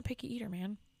not a picky eater,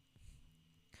 man.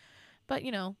 But,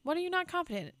 what are you not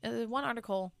confident in? One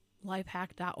article,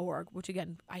 lifehack.org, which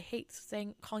again, I hate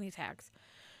calling these hacks,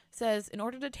 says, in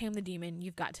order to tame the demon,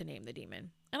 you've got to name the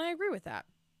demon. And I agree with that.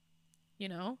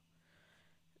 And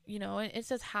it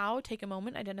says how, take a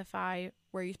moment, identify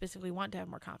where you specifically want to have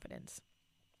more confidence.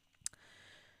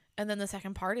 And then the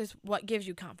second part is what gives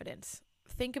you confidence.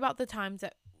 Think about the times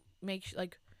that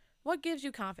what gives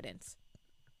you confidence.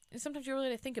 And sometimes you really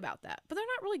have to think about that. But they're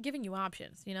not really giving you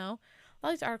options, A lot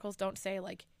of these articles don't say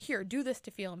like, here, do this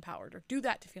to feel empowered or do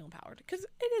that to feel empowered. Because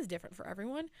it is different for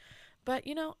everyone. But,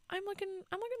 I'm looking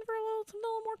for something a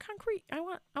little more concrete. I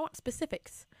want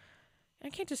specifics. I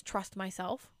can't just trust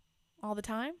myself all the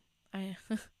time.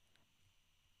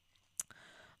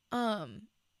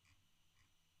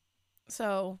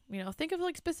 So, think of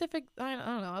like specific, I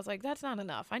don't know. I was like, that's not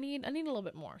enough. I need a little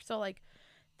bit more. So like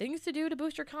things to do to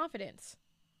boost your confidence.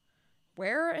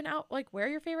 Wear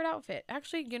your favorite outfit.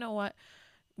 Actually, you know what?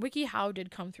 WikiHow did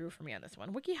come through for me on this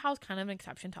one. WikiHow's kind of an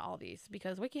exception to all these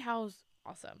because WikiHow's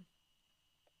awesome.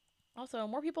 Also,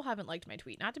 more people haven't liked my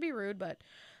tweet. Not to be rude, but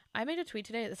I made a tweet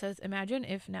today that says, imagine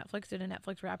if Netflix did a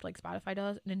Netflix Wrapped like Spotify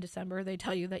does, and in December they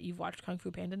tell you that you've watched Kung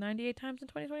Fu Panda 98 times in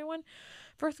 2021.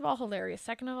 First of all, hilarious.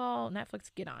 Second of all,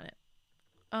 Netflix, get on it.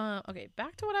 Okay,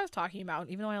 back to what I was talking about,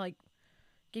 even though I like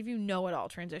give you know-it-all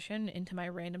transition into my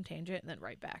random tangent and then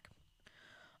right back.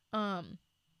 Um,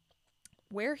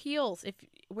 wear heels. If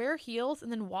wear heels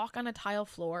and then walk on a tile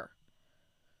floor.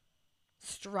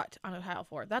 Strut on a tile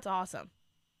floor. That's awesome.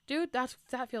 Dude, that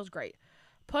feels great.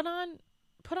 Put on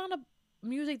a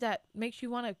music that makes you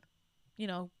want to,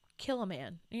 kill a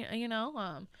man.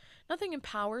 Nothing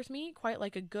empowers me quite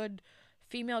like a good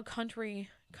female country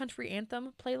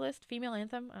anthem playlist, female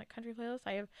anthem country playlist.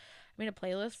 I made a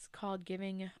playlist called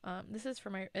Giving. This is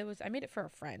for I made it for a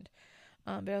friend.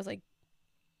 But I was like,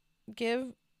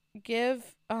 give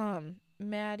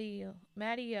Maddie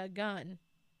a gun.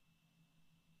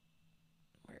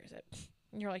 Where is it?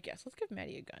 And you're like, yes, let's give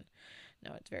Maddie a gun.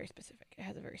 No, it's very specific. It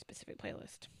has a very specific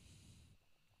playlist.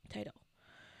 Title.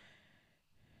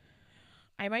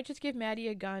 I might just give Maddie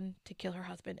a gun to kill her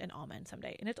husband and all men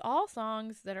someday. And it's all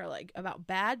songs that are like about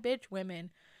bad bitch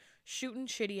women shooting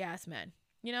shitty ass men.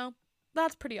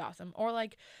 That's pretty awesome. Or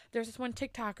like there's this one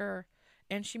TikToker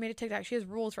and she made a TikTok. She has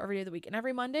rules for every day of the week. And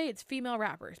every Monday it's female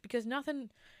rappers because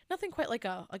nothing quite like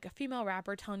a female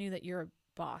rapper telling you that you're a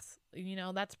boss.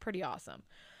 That's pretty awesome.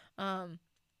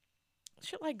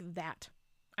 Shit like that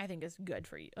I think is good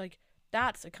for you. Like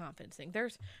that's a confidence thing.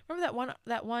 Remember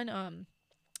that one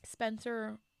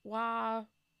Spencer Wah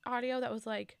audio that was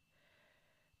like,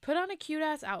 put on a cute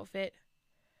ass outfit,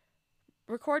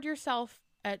 record yourself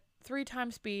at 3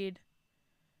 times speed,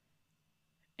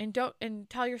 and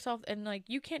tell yourself, and like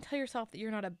you can't tell yourself that you're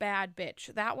not a bad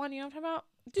bitch. That one, you know what I'm talking about?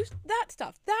 Do that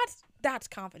stuff. That's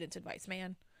confidence advice,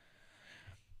 man.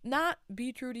 Not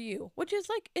be true to you, which is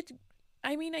like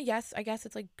yes, I guess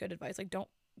it's like good advice. Like don't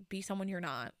be someone you're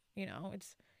not. You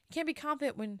can't be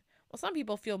confident when. Well, some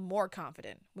people feel more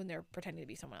confident when they're pretending to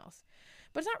be someone else.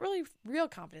 But it's not really real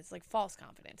confidence, it's like false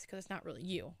confidence, because it's not really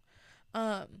you.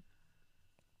 But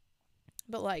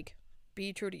like,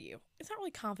 be true to you. It's not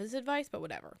really confidence advice, but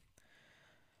whatever.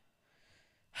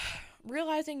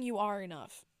 Realizing you are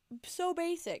enough. So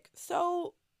basic.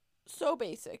 So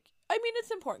basic. I mean,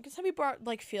 it's important, because some people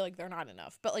feel like they're not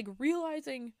enough. But like,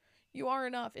 realizing you are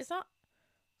enough is not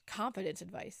confidence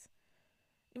advice.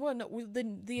 Well, no,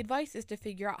 the advice is to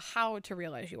figure out how to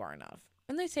realize you are enough.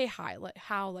 And they say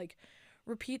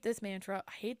repeat this mantra.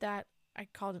 I hate that. I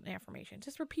call it an affirmation.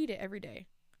 Just repeat it every day.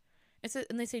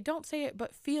 And they say, don't say it,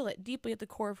 but feel it deeply at the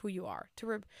core of who you are.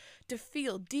 To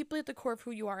feel deeply at the core of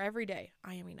who you are every day.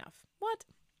 I am enough. What?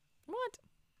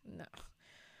 No.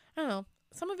 I don't know.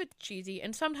 Some of it's cheesy,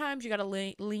 and sometimes you gotta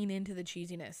lean into the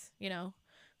cheesiness,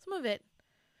 Some of it,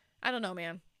 I don't know,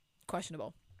 man.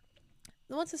 Questionable.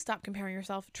 Once to stop comparing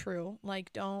yourself, true.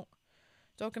 Like, don't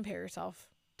compare yourself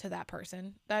to that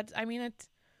person.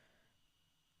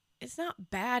 It's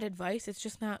not bad advice. It's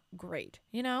just not great,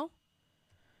 It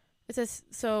says,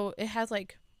 so it has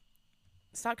like,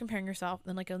 stop comparing yourself,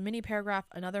 then like a mini paragraph,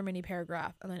 another mini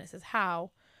paragraph, and then it says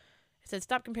how. It says,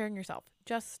 stop comparing yourself.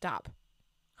 Just stop.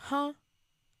 Huh?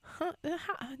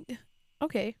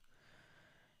 Okay.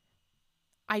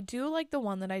 I do like the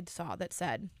one that I saw that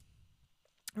said,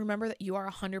 remember that you are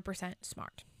 100%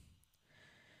 smart.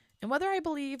 And whether I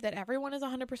believe that everyone is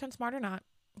 100% smart or not,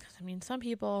 because some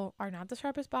people are not the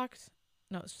sharpest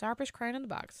crayon in the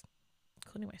box,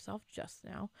 including myself just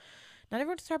now. Not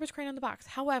everyone's the sharpest crayon in the box.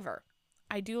 However,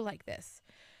 I do like this.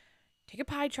 Take a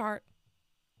pie chart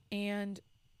and,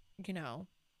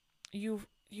 you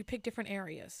pick different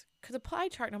areas. Because a pie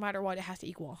chart, no matter what, it has to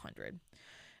equal 100.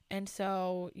 And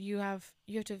so you have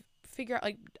to figure out,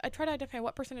 like, I try to identify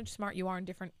what percentage smart you are in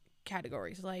different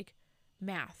categories, like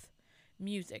math,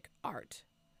 music, art,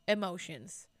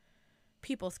 emotions,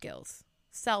 people skills,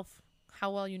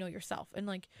 how well you know yourself. And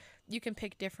like, you can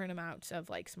pick different amounts of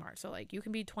like smart. So like, you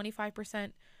can be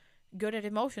 25% good at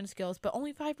emotion skills, but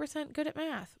only 5% good at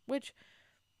math, which,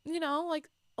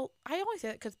 I always say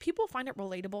that because people find it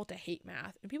relatable to hate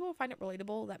math, and people find it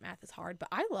relatable that math is hard, but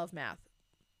I love math,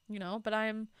 but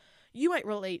you might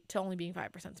relate to only being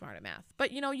 5% smart at math,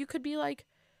 but you could be like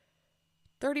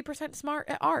 30% smart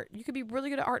at art. You could be really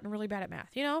good at art and really bad at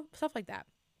math, stuff like that.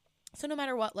 So no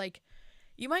matter what, like,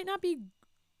 you might not be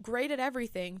great at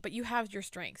everything, but you have your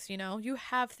strengths, you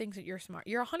have things that you're smart.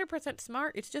 You're 100%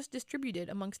 smart. It's just distributed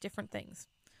amongst different things.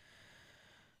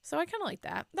 So I kind of like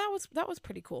that. That was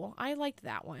pretty cool. I liked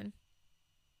that one.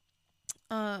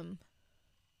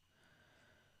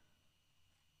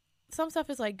 Some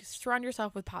stuff is like, surround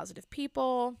yourself with positive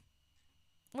people,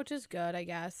 which is good, I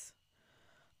guess.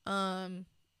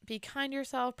 Be kind to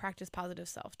yourself, practice positive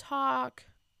self-talk.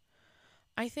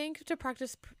 I think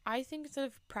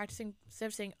instead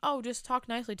of saying, oh, just talk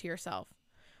nicely to yourself,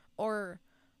 or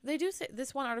they do say,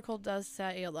 this one article does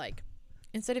say, like,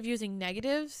 instead of using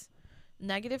negative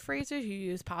phrases, you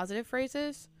use positive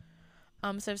phrases.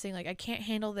 Instead of saying like, I can't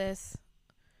handle this,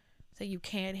 say you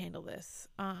can handle this.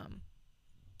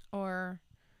 Or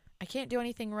I can't do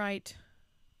anything right.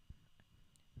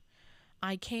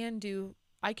 I can do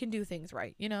things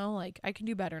right, like I can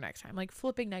do better next time. Like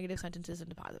flipping negative sentences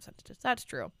into positive sentences. That's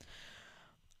true.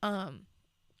 I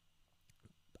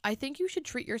think you should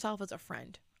treat yourself as a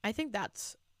friend. I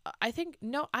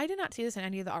no, I did not see this in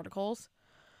any of the articles.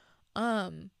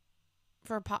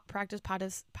 For practice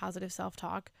positive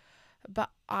self-talk, but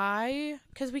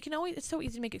because we can always, it's so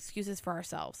easy to make excuses for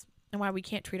ourselves and why we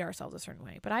can't treat ourselves a certain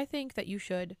way. But I think that you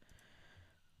should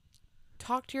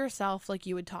talk to yourself like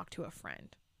you would talk to a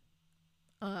friend.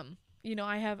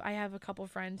 I have a couple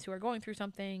friends who are going through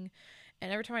something,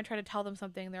 and every time I try to tell them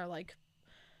something, they're like,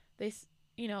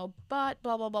 but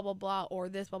blah blah blah blah blah, or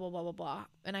this blah blah blah blah blah.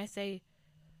 And I say,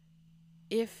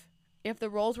 if the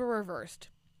roles were reversed,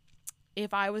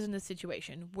 if I was in this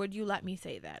situation, would you let me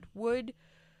say that? Would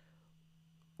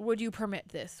you permit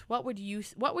this? What would you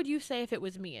say if it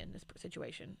was me in this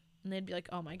situation? And they'd be like,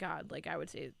 oh my God, like I would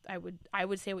say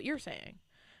what you're saying.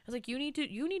 I was like, you need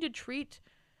to treat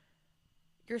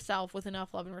yourself with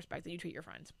enough love and respect that you treat your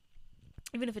friends,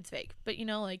 even if it's fake. But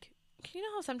like, you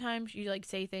know how sometimes you like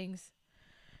say things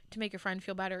to make your friend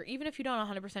feel better, even if you don't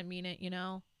 100% mean it,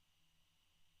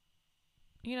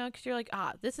 because you're like,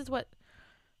 this is what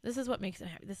makes them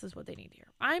happy. This is what they need to hear.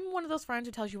 I'm one of those friends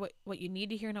who tells you what you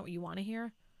need to hear, not what you want to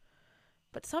hear.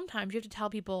 But sometimes you have to tell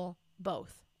people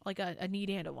both, like a need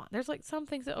and a want. There's like some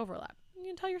things that overlap. You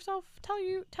can tell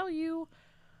you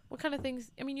what kind of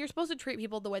things. I mean, you're supposed to treat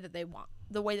people the way that they want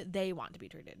to be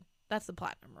treated. That's the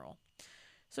platinum rule.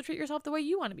 So treat yourself the way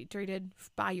you want to be treated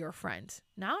by your friends,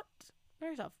 not by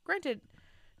yourself. Granted,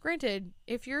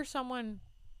 if you're someone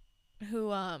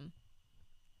who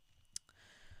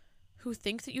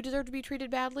thinks that you deserve to be treated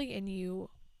badly, and you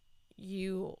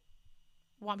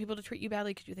want people to treat you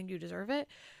badly because you think you deserve it,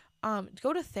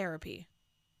 go to therapy.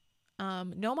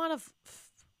 No amount of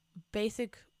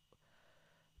basic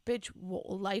bitch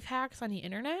life hacks on the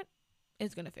internet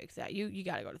is gonna fix that. You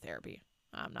gotta go to therapy.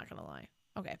 I'm not gonna lie.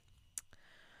 Okay.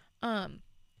 But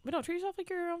no, treat yourself like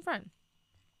you're your own friend.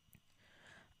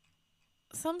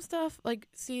 Some stuff, like,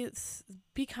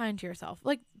 be kind to yourself.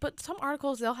 Like, but some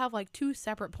articles, they'll have like 2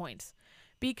 separate points.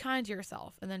 Be kind to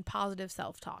yourself, and then positive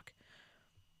self-talk.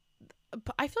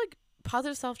 I feel like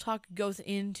positive self-talk goes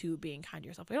into being kind to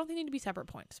yourself. I don't think they need to be separate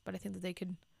points, but I think that they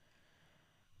could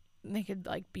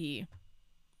like be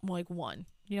like one.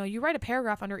 You write a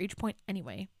paragraph under each point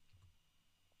anyway.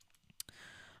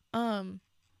 I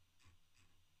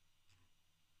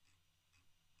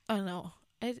don't know.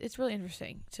 It's really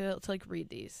interesting to like read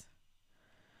these.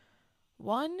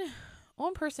 One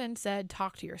person said,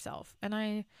 talk to yourself.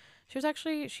 And she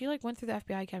like went through the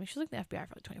FBI Academy. She was like in the FBI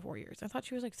for like 24 years. I thought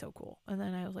she was like so cool. And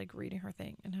then I was like reading her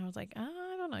thing, and I was like,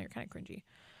 I don't know, you're kind of cringy.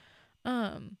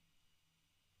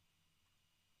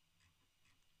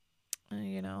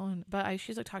 But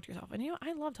she's like, talk to yourself. And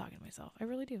I love talking to myself. I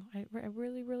really do. I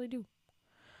really, really do.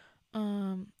 I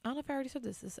don't know if I already said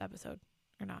this episode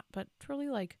or not, but it's really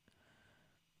like,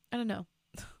 I don't know.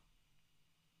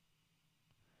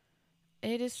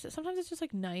 Sometimes it's just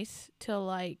like nice to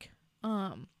like,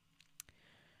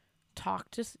 talk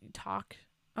to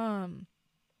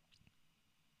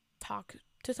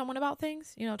someone about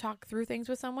things, talk through things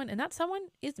with someone, and that someone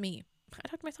is me. I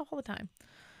talk to myself all the time.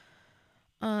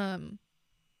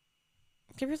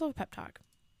 Give yourself a pep talk.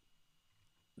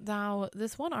 Now,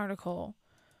 this one article,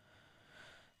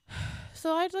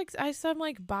 so I some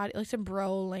like body, like some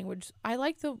bro language. I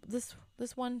like this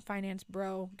one finance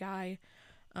bro guy.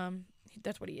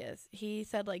 That's what he is. He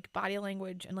said like body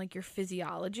language and like your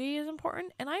physiology is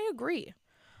important, and I agree.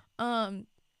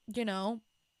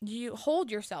 You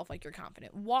hold yourself like you're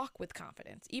confident. Walk with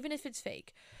confidence, even if it's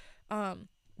fake. Put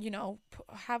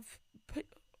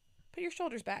your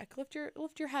shoulders back. Lift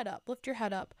your head up.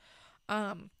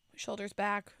 Shoulders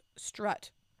back.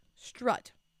 Strut.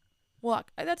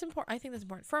 Walk. That's important. I think that's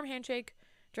important. Firm handshake.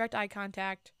 Direct eye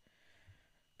contact.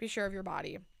 Be sure of your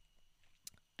body.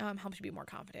 Helps you be more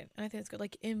confident. And I think it's good.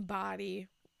 Like, embody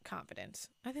confidence.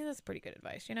 I think that's pretty good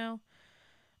advice,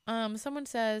 Someone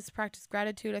says practice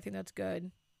gratitude. I think that's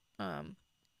good.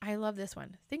 I love this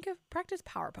one. Practice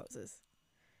power poses.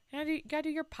 You gotta do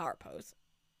your power pose.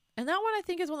 And that one I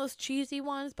think is one of those cheesy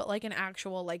ones, but like an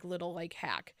actual like little like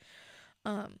hack.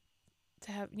 To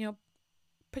have,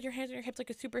 put your hands on your hips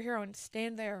like a superhero and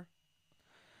stand there.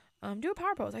 Do a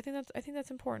power pose. I think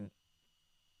that's important.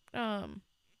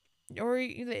 Or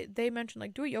they mentioned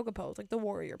like do a yoga pose, like the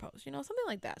warrior pose, something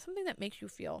like that, something that makes you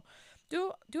feel,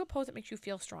 do a pose that makes you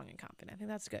feel strong and confident. I think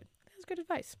that's good. That's good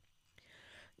advice.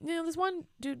 This one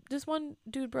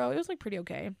dude, bro, it was like pretty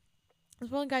okay. This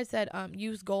one guy said,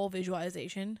 use goal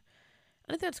visualization.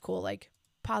 I think that's cool. Like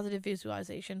positive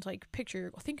visualizations, like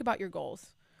think about your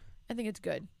goals. I think it's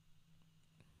good.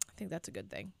 I think that's a good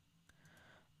thing.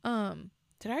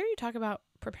 Did I already talk about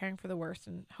preparing for the worst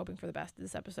and hoping for the best in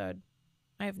this episode?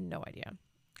 I have no idea.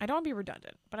 I don't want to be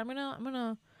redundant, but I'm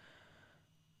gonna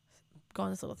go on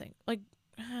this little thing. Like,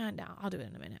 no, I'll do it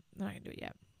in a minute. I'm not gonna do it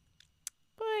yet.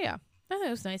 But yeah, I think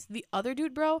it was nice. The other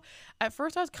dude, bro, at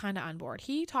first I was kind of on board.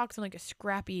 He talks in like a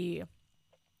scrappy.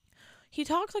 He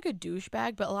talks like a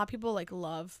douchebag, but a lot of people like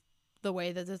love the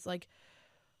way that it's like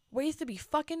ways to be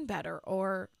fucking better,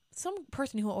 or some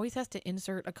person who always has to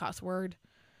insert a cuss word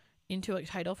into a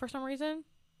title for some reason.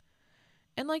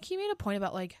 And like he made a point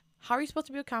about like, how are you supposed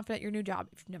to be confident in your new job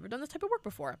if you've never done this type of work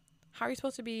before? How are you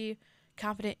supposed to be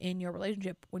confident in your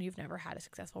relationship when you've never had a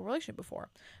successful relationship before?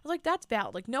 I was like, that's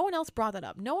valid. Like no one else brought that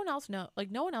up. No one else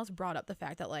brought up the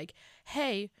fact that like,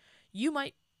 hey, you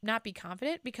might not be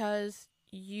confident because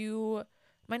you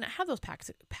might not have those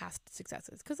past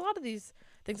successes. Because a lot of these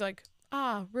things are like,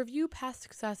 review past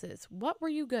successes. What were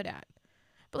you good at?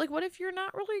 But like, what if you're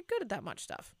not really good at that much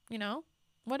stuff?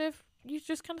 What if you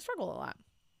just kind of struggle a lot?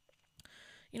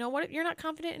 What if you're not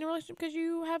confident in a relationship because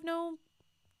you have no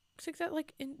success,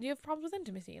 like you have problems with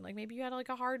intimacy, and like maybe you had like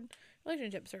a hard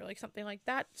relationships or like something like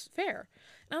that's fair.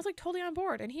 And I was like totally on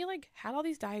board. And he like had all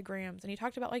these diagrams, and he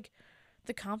talked about like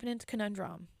the confidence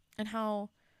conundrum and how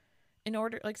in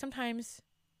order, like sometimes,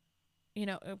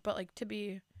 but like to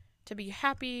be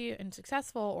happy and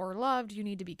successful or loved, you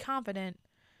need to be confident.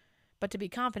 But to be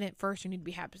confident first, you need to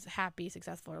be happy,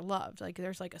 successful, or loved. Like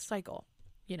there's like a cycle.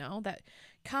 That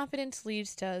confidence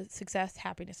leads to success,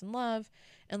 happiness, and love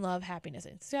happiness,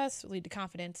 and success lead to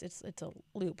confidence. It's a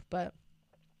loop, but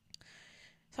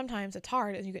sometimes it's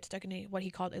hard and you get stuck in what he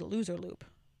called a loser loop.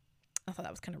 I thought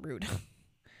that was kind of rude.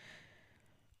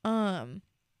 And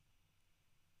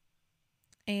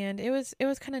it was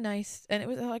kind of nice, and it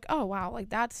was like, oh wow, like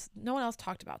that's, no one else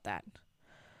talked about that.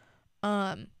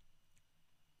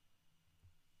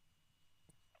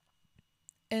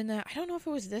 And I don't know if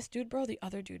it was this dude, bro, the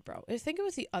other dude, bro. I think it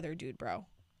was the other dude, bro.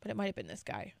 But it might have been this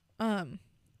guy.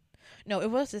 No,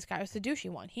 it was this guy. It was the douchey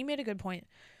one. He made a good point.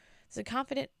 So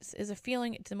confidence is a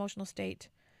feeling, it's an emotional state.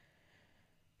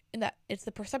 And that it's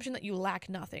the perception that you lack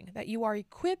nothing. That you are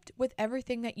equipped with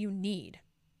everything that you need.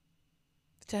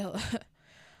 To,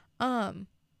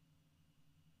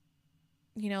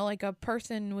 like a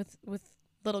person with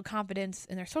little confidence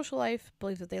in their social life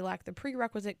believes that they lack the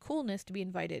prerequisite coolness to be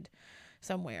invited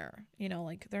somewhere,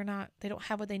 like they don't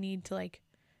have what they need to like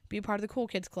be a part of the cool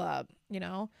kids club. I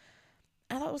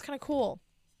thought it was kind of cool.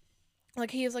 Like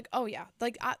he was like, oh yeah,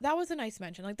 like that was a nice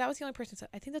mention. Like that was the only person said.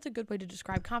 I think that's a good way to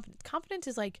describe confidence. Confidence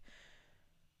is like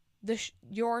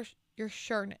your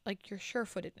sure, like your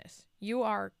sure-footedness. You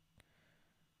are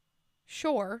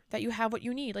sure that you have what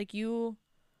you need. Like you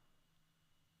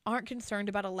aren't concerned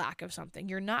about a lack of something.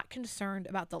 You're not concerned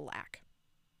about the lack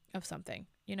of something,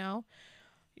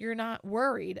 You're not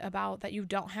worried about that you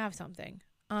don't have something.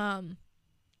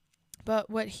 But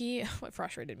what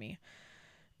frustrated me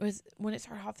was when it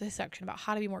started off this section about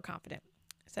how to be more confident.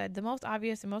 It said the most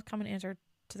obvious and most common answer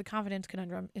to the confidence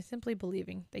conundrum is simply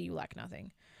believing that you lack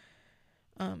nothing.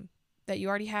 That you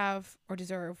already have or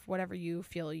deserve whatever you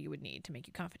feel you would need to make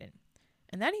you confident.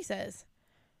 And then he says,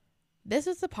 this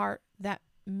is the part that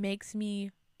makes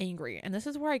me angry. And this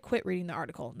is where I quit reading the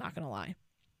article, not gonna lie.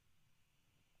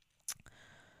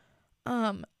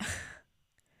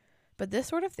 But this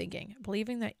sort of thinking,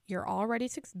 believing you're already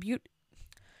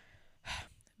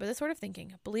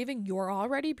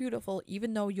beautiful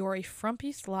even though you're a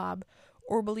frumpy slob,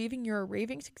 or believing you're a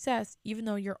raving success even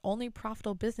though your only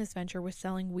profitable business venture was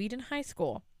selling weed in high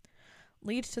school,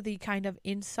 leads to the kind of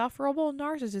insufferable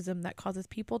narcissism that causes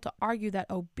people to argue that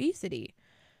obesity,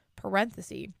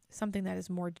 parenthesis, something that is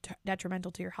more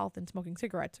detrimental to your health than smoking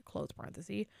cigarettes, close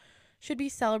parenthesis, should be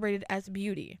celebrated as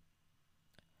beauty.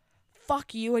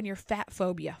 Fuck you and your fat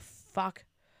phobia. Fuck.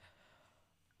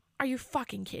 Are you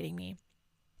fucking kidding me?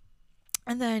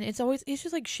 And then it's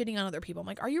just like shitting on other people. I'm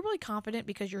like, are you really confident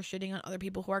because you're shitting on other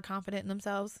people who are confident in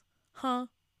themselves? Huh?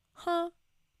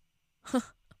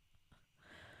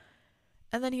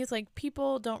 And then he's like,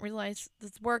 people don't realize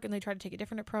this work and they try to take a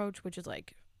different approach, which is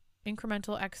like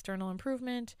incremental external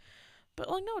improvement. But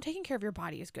like, no, taking care of your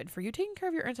body is good for you. Taking care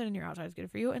of your inside and your outside is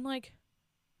good for you. And like,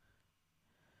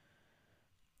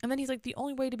 and then he's like, the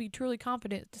only way to be truly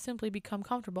confident is to simply become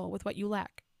comfortable with what you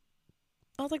lack.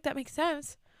 I was like, that makes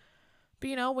sense. But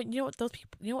you know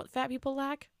what fat people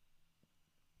lack?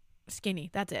 Skinny.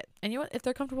 That's it. And you know what? If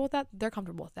they're comfortable with that, they're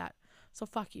comfortable with that. So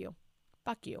fuck you.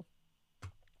 Fuck you.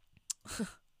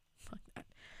 Fuck that.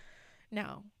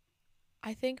 Now,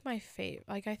 I think I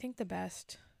think the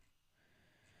best,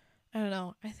 I don't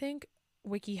know. I think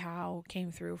WikiHow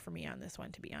came through for me on this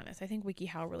one, to be honest. I think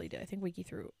WikiHow really did. I think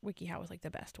WikiHow was like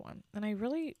the best one. And I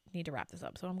really need to wrap this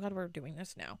up, so I'm glad we're doing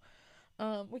this now.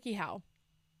 WikiHow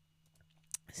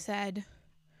said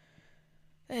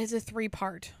it's a three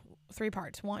parts.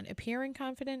 1, appearing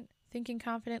confident, thinking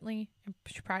confidently, and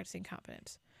practicing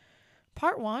confidence.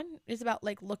 Part 1 is about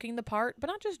like looking the part, but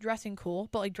not just dressing cool,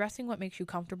 but like dressing what makes you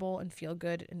comfortable and feel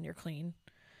good and you're clean.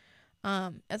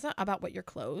 It's not about what your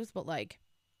clothes, but like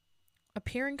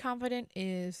appearing confident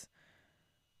is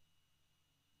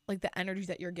like the energy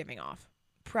that you're giving off.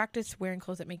 Practice wearing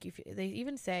clothes that make you feel. They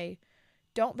even say,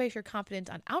 don't base your confidence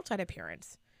on outside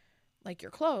appearance, like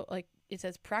your clothes. Like it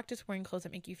says, practice wearing clothes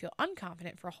that make you feel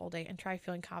unconfident for a whole day, and try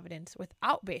feeling confidence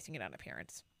without basing it on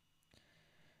appearance.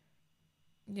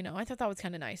 I thought that was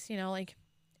kind of nice. Like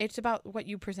it's about what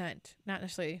you present, not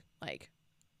necessarily like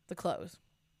the clothes.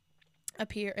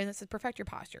 Appear, and it says perfect your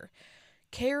posture.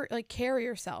 Carry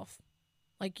yourself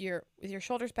like with your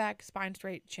shoulders back, spine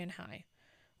straight, chin high.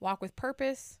 Walk with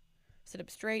purpose. Sit up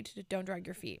straight. Don't drag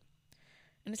your feet.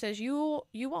 And it says you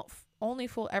won't only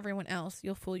fool everyone else,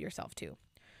 you'll fool yourself too.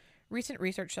 Recent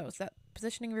research shows that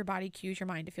positioning of your body cues your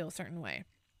mind to feel a certain way.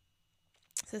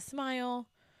 It says smile,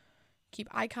 keep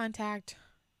eye contact,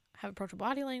 have approachable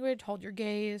body language, hold your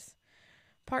gaze.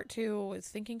 Part 2 is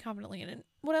thinking confidently. And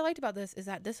what I liked about this is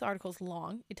that this article is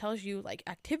long. It tells you like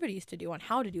activities to do on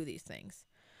how to do these things.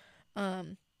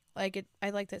 I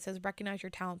like that it says recognize your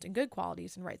talents and good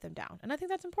qualities and write them down. And I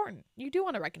think that's important. You do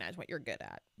want to recognize what you're good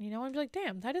at, and be like,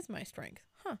 damn, that is my strength.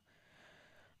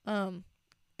 And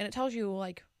it tells you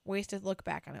like ways to look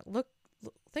back on it.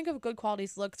 Think of good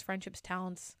qualities, looks, friendships,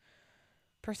 talents,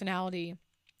 personality.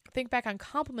 Think back on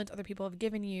compliments other people have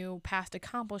given you, past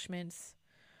accomplishments.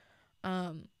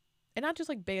 And not just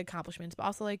like big accomplishments, but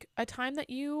also like a time that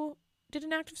you did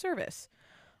an act of service.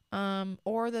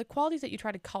 Or the qualities that you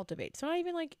try to cultivate. So not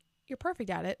even like you're perfect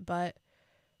at it, but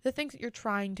the things that you're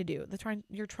trying to do,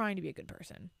 you're trying to be a good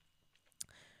person.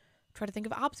 Try to think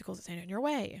of obstacles that stand in your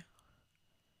way.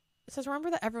 It says,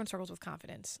 remember that everyone struggles with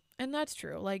confidence. And that's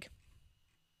true. Like,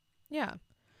 yeah.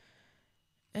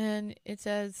 And it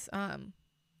says,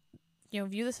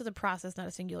 view this as a process, not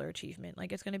a singular achievement.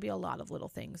 Like it's going to be a lot of little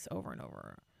things over and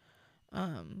over.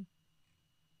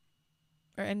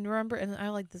 And remember, and I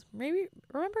like this, maybe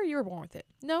remember you were born with it.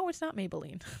 No, it's not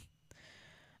Maybelline.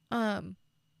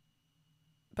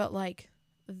 But like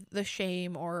the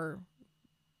shame or,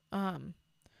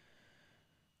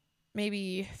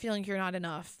 maybe feeling you're not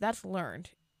enough, that's learned.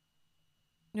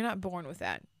 You're not born with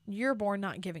that. You're born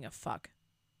not giving a fuck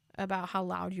about how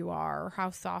loud you are or how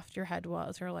soft your head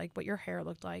was or like what your hair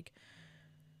looked like.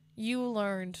 You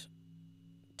learned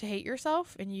to hate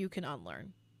yourself and you can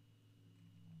unlearn.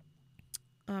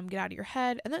 Get out of your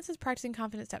head. And that says practicing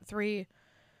confidence step 3.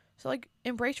 So like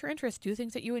embrace your interests, do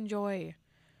things that you enjoy,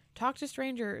 talk to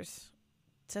strangers.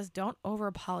 It says don't over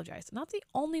apologize. Not the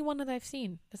only one that I've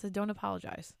seen that says don't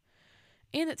apologize.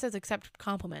 And it says accept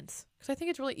compliments, because I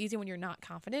think it's really easy when you're not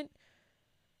confident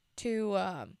to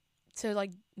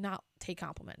like not take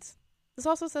compliments. This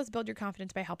also says build your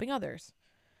confidence by helping others.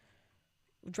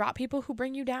 Drop people who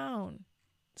bring you down.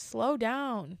 Slow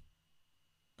down.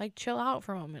 Like chill out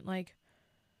for a moment. Like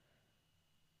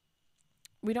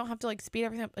we don't have to like speed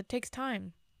everything up. It takes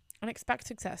time and expect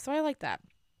success. So I like that.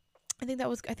 I think that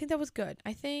was good.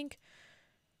 I think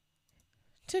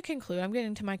to conclude, I'm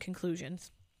getting to my conclusions.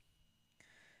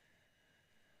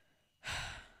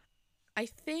 I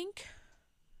think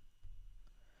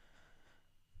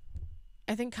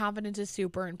confidence is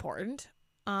super important.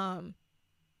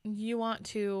 You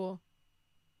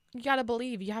gotta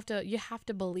believe. You have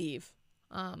to believe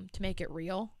to make it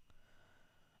real.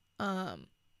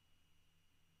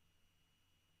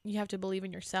 You have to believe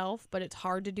in yourself, but it's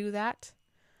hard to do that.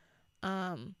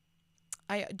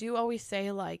 I do always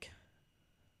say, like,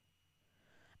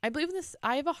 I believe in this.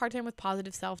 I have a hard time with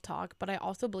positive self-talk, but I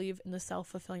also believe in the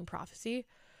self-fulfilling prophecy.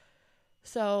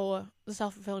 So the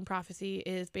self-fulfilling prophecy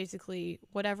is basically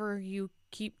whatever you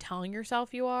keep telling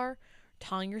yourself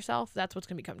that's what's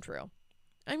going to become true.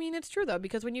 I mean, it's true though,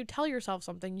 because when you tell yourself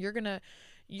something,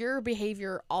 your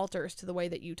behavior alters to the way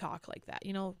that you talk like that,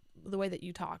 the way that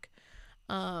you talk.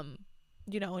 And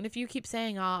if you keep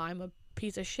saying, I'm a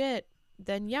piece of shit,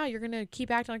 then yeah, you're going to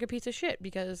keep acting like a piece of shit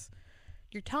because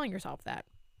you're telling yourself that.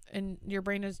 And your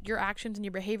actions and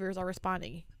your behaviors are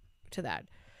responding to that.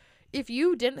 If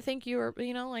you didn't think you were,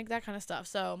 like that kind of stuff.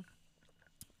 So,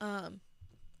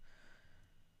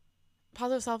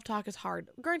 positive self-talk is hard.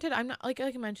 Granted, I'm not, like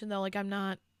I mentioned though, like I'm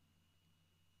not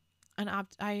I'm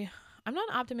not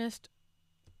an optimist,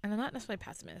 and I'm not necessarily a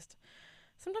pessimist.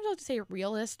 Sometimes I'll just say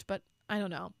realist, but I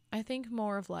don't know. I think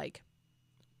more of like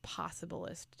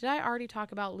possibilist. Did I already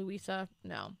talk about Louisa?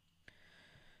 No.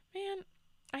 Man,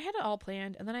 I had it all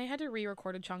planned, and then I had to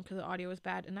re-record a chunk because the audio was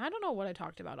bad, and I don't know what I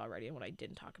talked about already and what I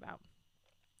didn't talk about.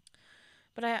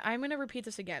 But I'm going to repeat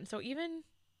this again. So even...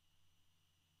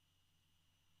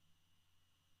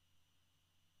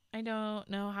 I don't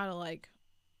know how to like...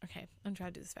 Okay, I'm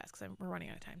trying to do this fast because we're running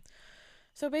out of time.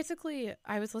 So basically,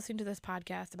 I was listening to this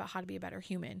podcast about how to be a better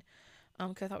human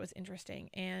because I thought it was interesting.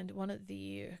 And one of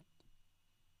the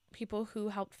people who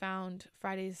helped found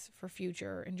Fridays for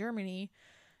Future in Germany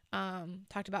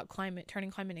talked about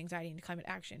turning climate anxiety into climate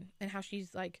action, and how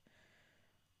she's like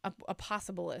a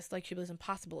possibilist, like she believes in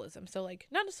possibilism. So like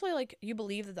not necessarily like you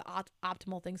believe that the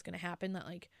optimal thing's going to happen, that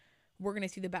like we're going to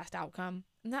see the best outcome,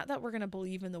 not that we're going to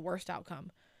believe in the worst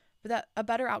outcome, but that a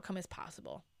better outcome is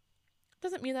possible.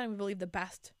 Doesn't mean that I believe the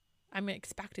best. I'm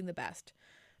expecting the best,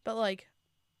 but like,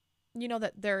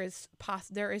 that there is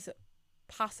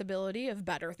possibility of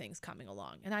better things coming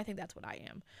along, and I think that's what I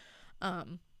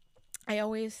am. I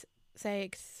always say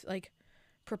like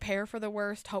prepare for the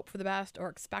worst, hope for the best, or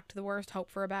expect the worst, hope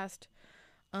for a best.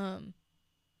 I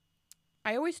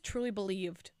always truly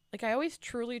believed that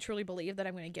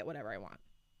I'm going to get whatever I want.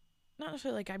 Not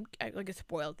necessarily like I'm like a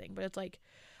spoiled thing, but it's like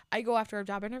I go after a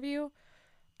job interview,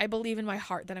 I believe in my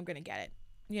heart that I'm going to get it,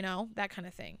 that kind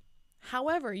of thing.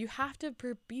 However, you have to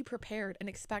be prepared and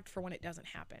expect for when it doesn't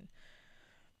happen,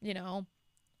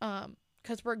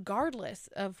 because regardless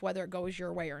of whether it goes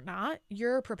your way or not,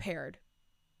 you're prepared.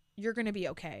 You're going to be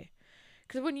okay.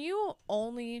 Because when you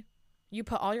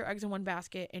put all your eggs in one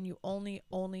basket and you only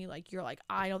like, you're like,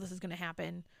 I know this is going to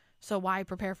happen, so why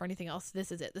prepare for anything else?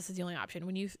 This is it. This is the only option.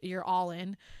 When you're all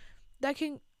in,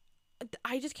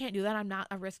 I just can't do that. I'm not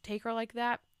a risk taker like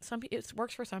that. It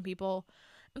works for some people,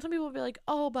 and some people will be like,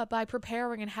 oh, but by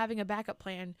preparing and having a backup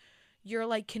plan, you're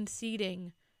like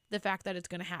conceding the fact that it's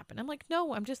going to happen. I'm like,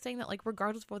 no, I'm just saying that like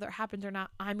regardless of whether it happens or not,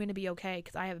 I'm going to be okay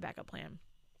because I have a backup plan.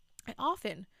 I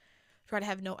often try to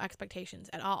have no expectations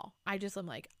at all. I'm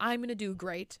like, I'm going to do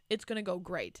great. It's going to go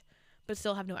great, but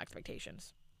still have no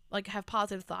expectations. Like have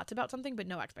positive thoughts about something, but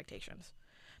no expectations,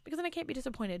 because then I can't be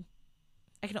disappointed.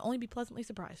 I can only be pleasantly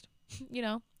surprised,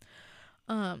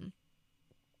 I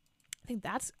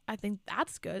think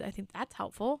that's good. I think that's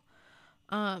helpful.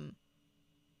 I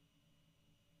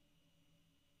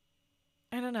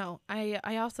don't know.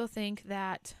 I also think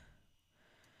that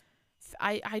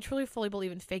I truly fully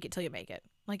believe in fake it till you make it.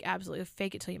 Like absolutely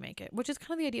fake it till you make it, which is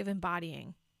kind of the idea of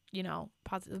embodying,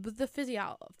 positive, but the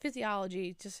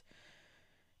physiology, just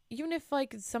even if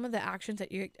like some of the actions that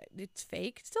it's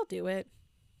fake, still do it.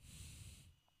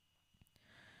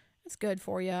 It's good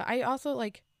for you. I also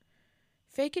like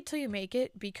fake it till you make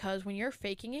it, because when you're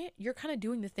faking it, you're kind of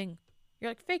doing the thing.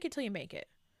 You're like, fake it till you make it.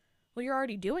 Well, you're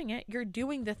already doing it. You're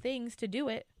doing the things to do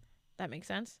it. That makes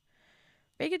sense.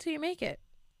 Fake it till you make it.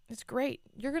 It's great.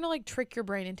 You're going to like trick your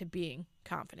brain into being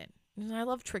confident. And I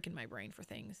love tricking my brain for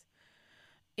things.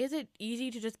 Is it easy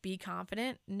to just be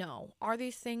confident? No. Are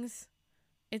these things,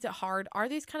 is it hard? Are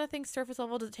these kind of things surface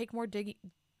level? Does it take more digging,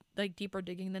 like deeper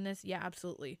digging than this? Yeah,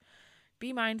 absolutely.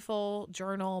 Be mindful,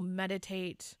 journal,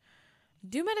 meditate,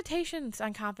 do meditations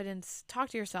on confidence, talk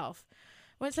to yourself.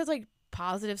 When it says like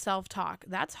positive self-talk,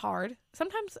 that's hard.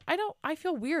 Sometimes I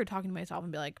feel weird talking to myself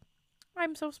and be like,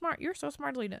 I'm so smart. You're so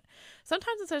smart, Alina.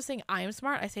 Sometimes instead of saying I am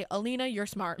smart, I say, Alina, you're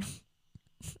smart.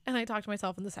 And I talk to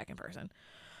myself in the second person.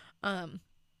 But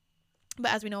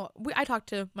as we know, I talk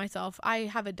to myself. I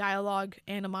have a dialogue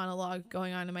and a monologue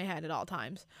going on in my head at all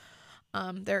times.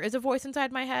 There is a voice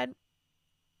inside my head,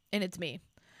 and it's me.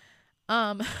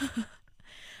 But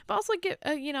also get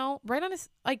write on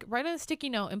a sticky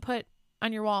note and put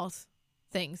on your walls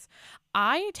things.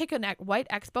 I take a white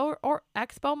expo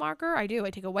marker. I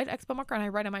take a white expo marker and I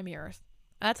write on my mirrors.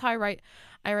 That's how I write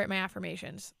my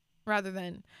affirmations rather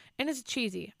than, and it's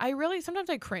cheesy. Sometimes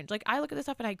I cringe. Like I look at this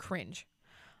stuff and I cringe.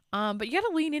 But you got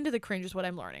to lean into the cringe is what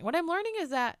I'm learning. What I'm learning is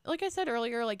that, like I said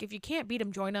earlier, like if you can't beat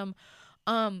them, join them.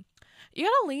 You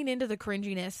gotta lean into the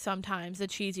cringiness sometimes, the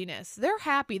cheesiness. They're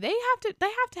happy. They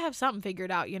have to have something figured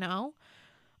out,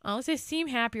 Unless they seem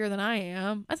happier than I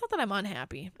am. It's not that I'm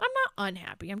unhappy. I'm not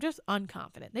unhappy. I'm just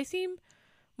unconfident. They seem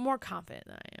more confident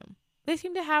than I am. They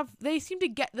seem to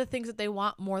get the things that they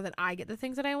want more than I get the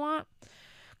things that I want.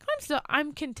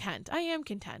 I'm content. I am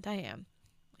content. I am.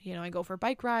 You know, I go for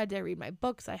bike rides, I read my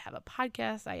books, I have a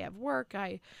podcast, I have work,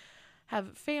 I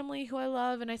have family who I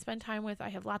love and I spend time with. I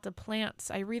have lots of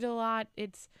plants. I read a lot. I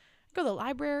go to the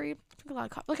library, drink a lot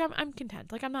of coffee. Like I'm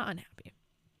content. Like I'm not unhappy.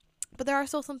 But there are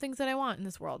still some things that I want in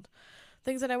this world.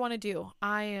 Things that I want to do.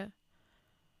 I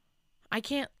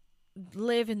can't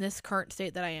live in this current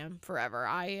state that I am forever.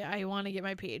 I want to get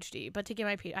my PhD, but to get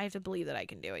my PhD, I have to believe that I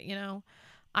can do it, you know?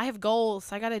 I have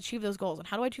goals. I got to achieve those goals. And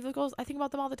how do I achieve those goals? I think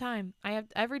about them all the time.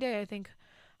 Every day I think,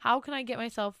 how can I get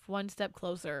myself one step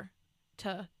closer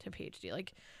to PhD?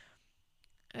 Like,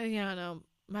 yeah, no,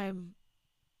 my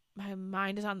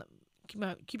mind is on the,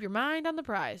 keep your mind on the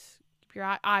prize. Keep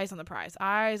your eyes on the prize.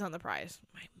 Eyes on the prize.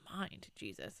 My mind,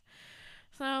 Jesus.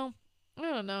 So, I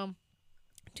don't know.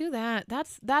 Do that.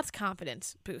 That's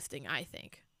confidence boosting, I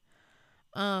think.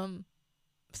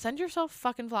 Send yourself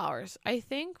fucking flowers. I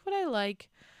think what I like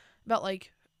about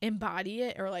like embody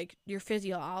it or like your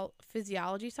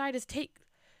physiology side is take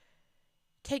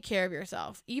care of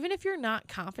yourself. Even if you're not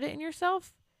confident in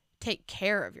yourself, take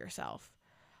care of yourself.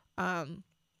 Paint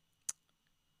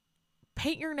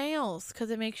your nails because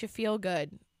it makes you feel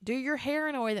good. Do your hair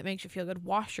in a way that makes you feel good.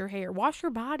 Wash your hair. Wash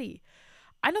your body.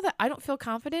 I know that I don't feel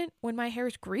confident when my hair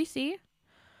is greasy.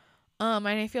 And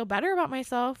I feel better about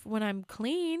myself when I'm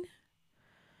clean.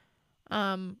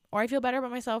 Or I feel better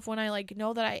about myself when I like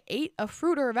know that I ate a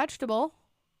fruit or a vegetable.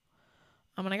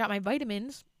 When I got my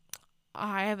vitamins.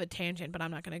 I have a tangent, but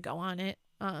I'm not going to go on it.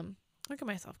 Look at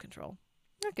my self-control.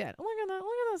 Look at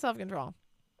that self-control.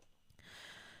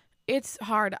 It's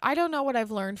hard. I don't know what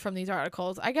I've learned from these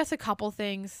articles. I guess a couple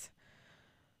things.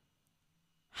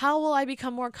 How will I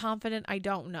become more confident? I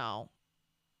don't know.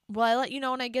 Will I let you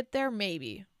know when I get there?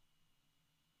 Maybe.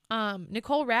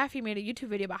 Nicole Raffi made a YouTube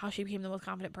video about how she became the most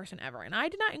confident person ever. And I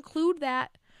did not include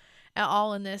that at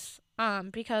all in this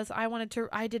because I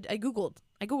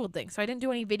Googled things. So I didn't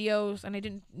do any videos and I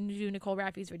didn't do Nicole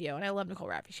Raffi's video. And I love Nicole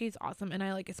Raffi. She's awesome and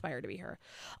I like aspire to be her.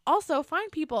 Also, find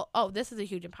people. Oh, this is a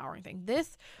huge empowering thing.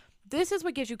 This is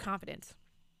what gives you confidence.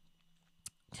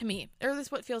 To me. Or this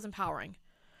is what feels empowering.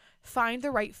 Find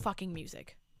the right fucking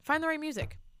music. Find the right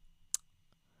music.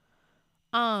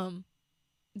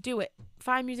 Do it.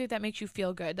 Find music that makes you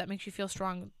feel good, that makes you feel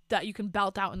strong, that you can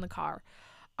belt out in the car.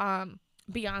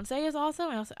 Beyonce is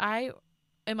awesome. I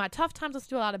in my tough times, let's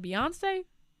do a lot of Beyonce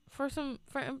for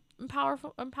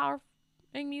empowering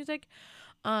music.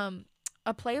 A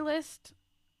playlist,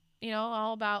 you know,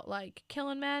 all about like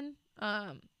killing men.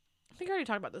 I think I already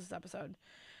talked about this episode.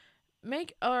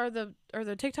 Or the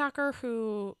TikToker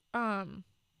who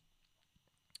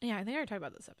yeah, I think I already talked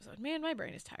about this episode. Man, my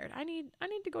brain is tired. I need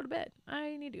to go to bed.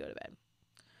 I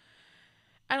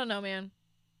don't know, man.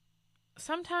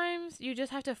 Sometimes you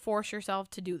just have to force yourself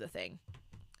to do the thing.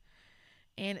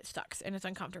 And it sucks and it's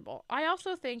uncomfortable. I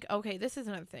also think, okay, this is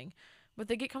another thing. But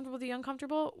they get comfortable with the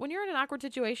uncomfortable. When you're in an awkward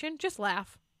situation, just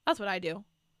laugh. That's what I do.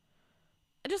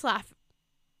 I just laugh.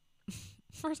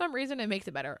 For some reason, it makes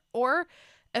it better. Or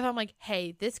if I'm like,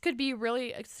 hey, this could be a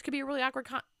really awkward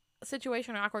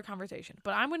situation or awkward conversation,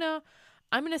 but I'm gonna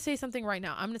say something right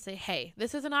now. I'm gonna say, hey,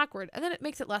 this isn't awkward, and then it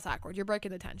makes it less awkward. You're breaking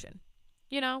the tension,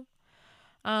 you know.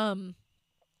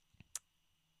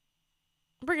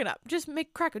 Bring it up. Just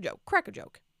crack a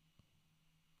joke.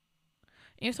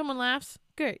 And if someone laughs,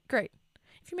 great.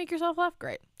 If you make yourself laugh,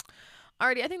 great.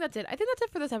 Alrighty, I think that's it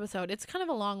for this episode. It's kind of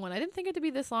a long one. I didn't think it to be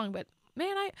this long, but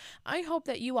man, I hope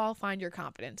that you all find your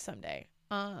confidence someday.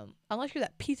 Unless you're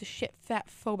that piece of shit, fat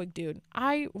phobic dude,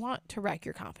 I want to wreck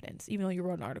your confidence, even though you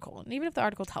wrote an article, and even if the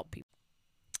articles help people.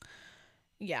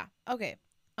 Yeah. Okay.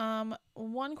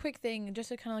 One quick thing, just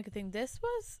to kind of like a thing. This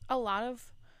was a lot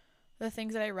of the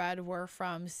things that I read were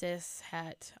from cis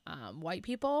het white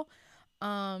people,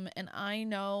 and I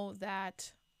know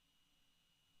that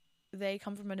they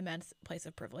come from an immense place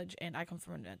of privilege, and I come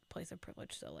from an immense place of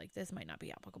privilege. So like, this might not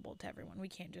be applicable to everyone. We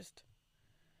can't just.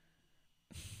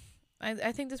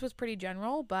 I think this was pretty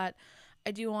general, but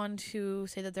I do want to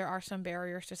say that there are some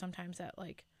barriers to sometimes that,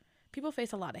 like, people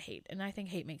face a lot of hate, and I think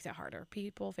hate makes it harder.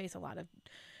 People face a lot of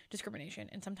discrimination,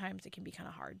 and sometimes it can be kind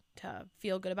of hard to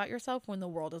feel good about yourself when the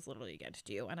world is literally against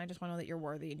you, and I just want to know that you're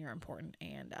worthy and you're important,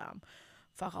 and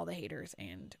fuck all the haters,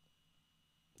 and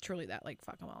truly that, like,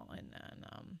 fuck them all, and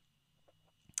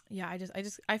yeah, I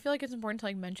feel like it's important to,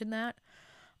 like, mention that,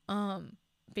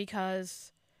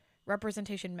 because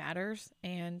representation matters,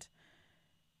 and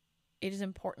it is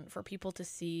important for people to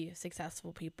see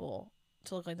successful people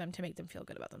to look like them, to make them feel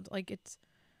good about them. Like, it's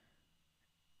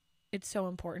so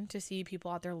important to see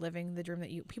people out there living the dream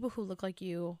that people who look like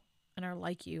you and are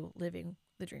like you living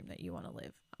the dream that you want to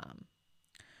live.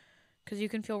 because you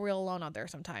can feel real alone out there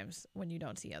sometimes when you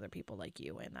don't see other people like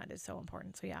you, and that is so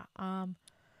important. So yeah,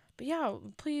 but yeah,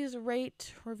 please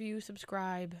rate, review,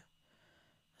 subscribe,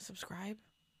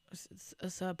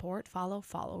 support, follow,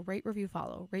 rate, review,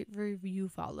 follow,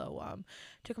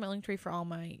 check out my link tree for all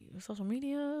my social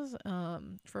medias,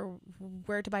 for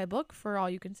where to buy a book, for all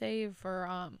you can save,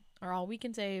 for or all we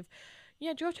can save.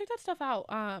 Yeah, go check that stuff out.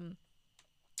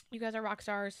 You guys are rock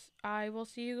stars. I will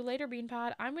see you later,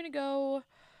 Beanpod. I'm gonna go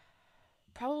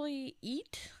probably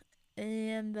eat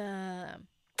and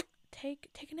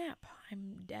take a nap.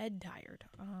 I'm dead tired.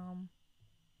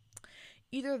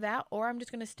 Either that or I'm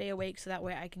just gonna stay awake so that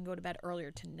way I can go to bed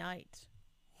earlier tonight.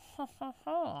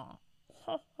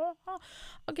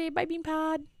 Okay, bye,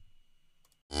 Beanpod.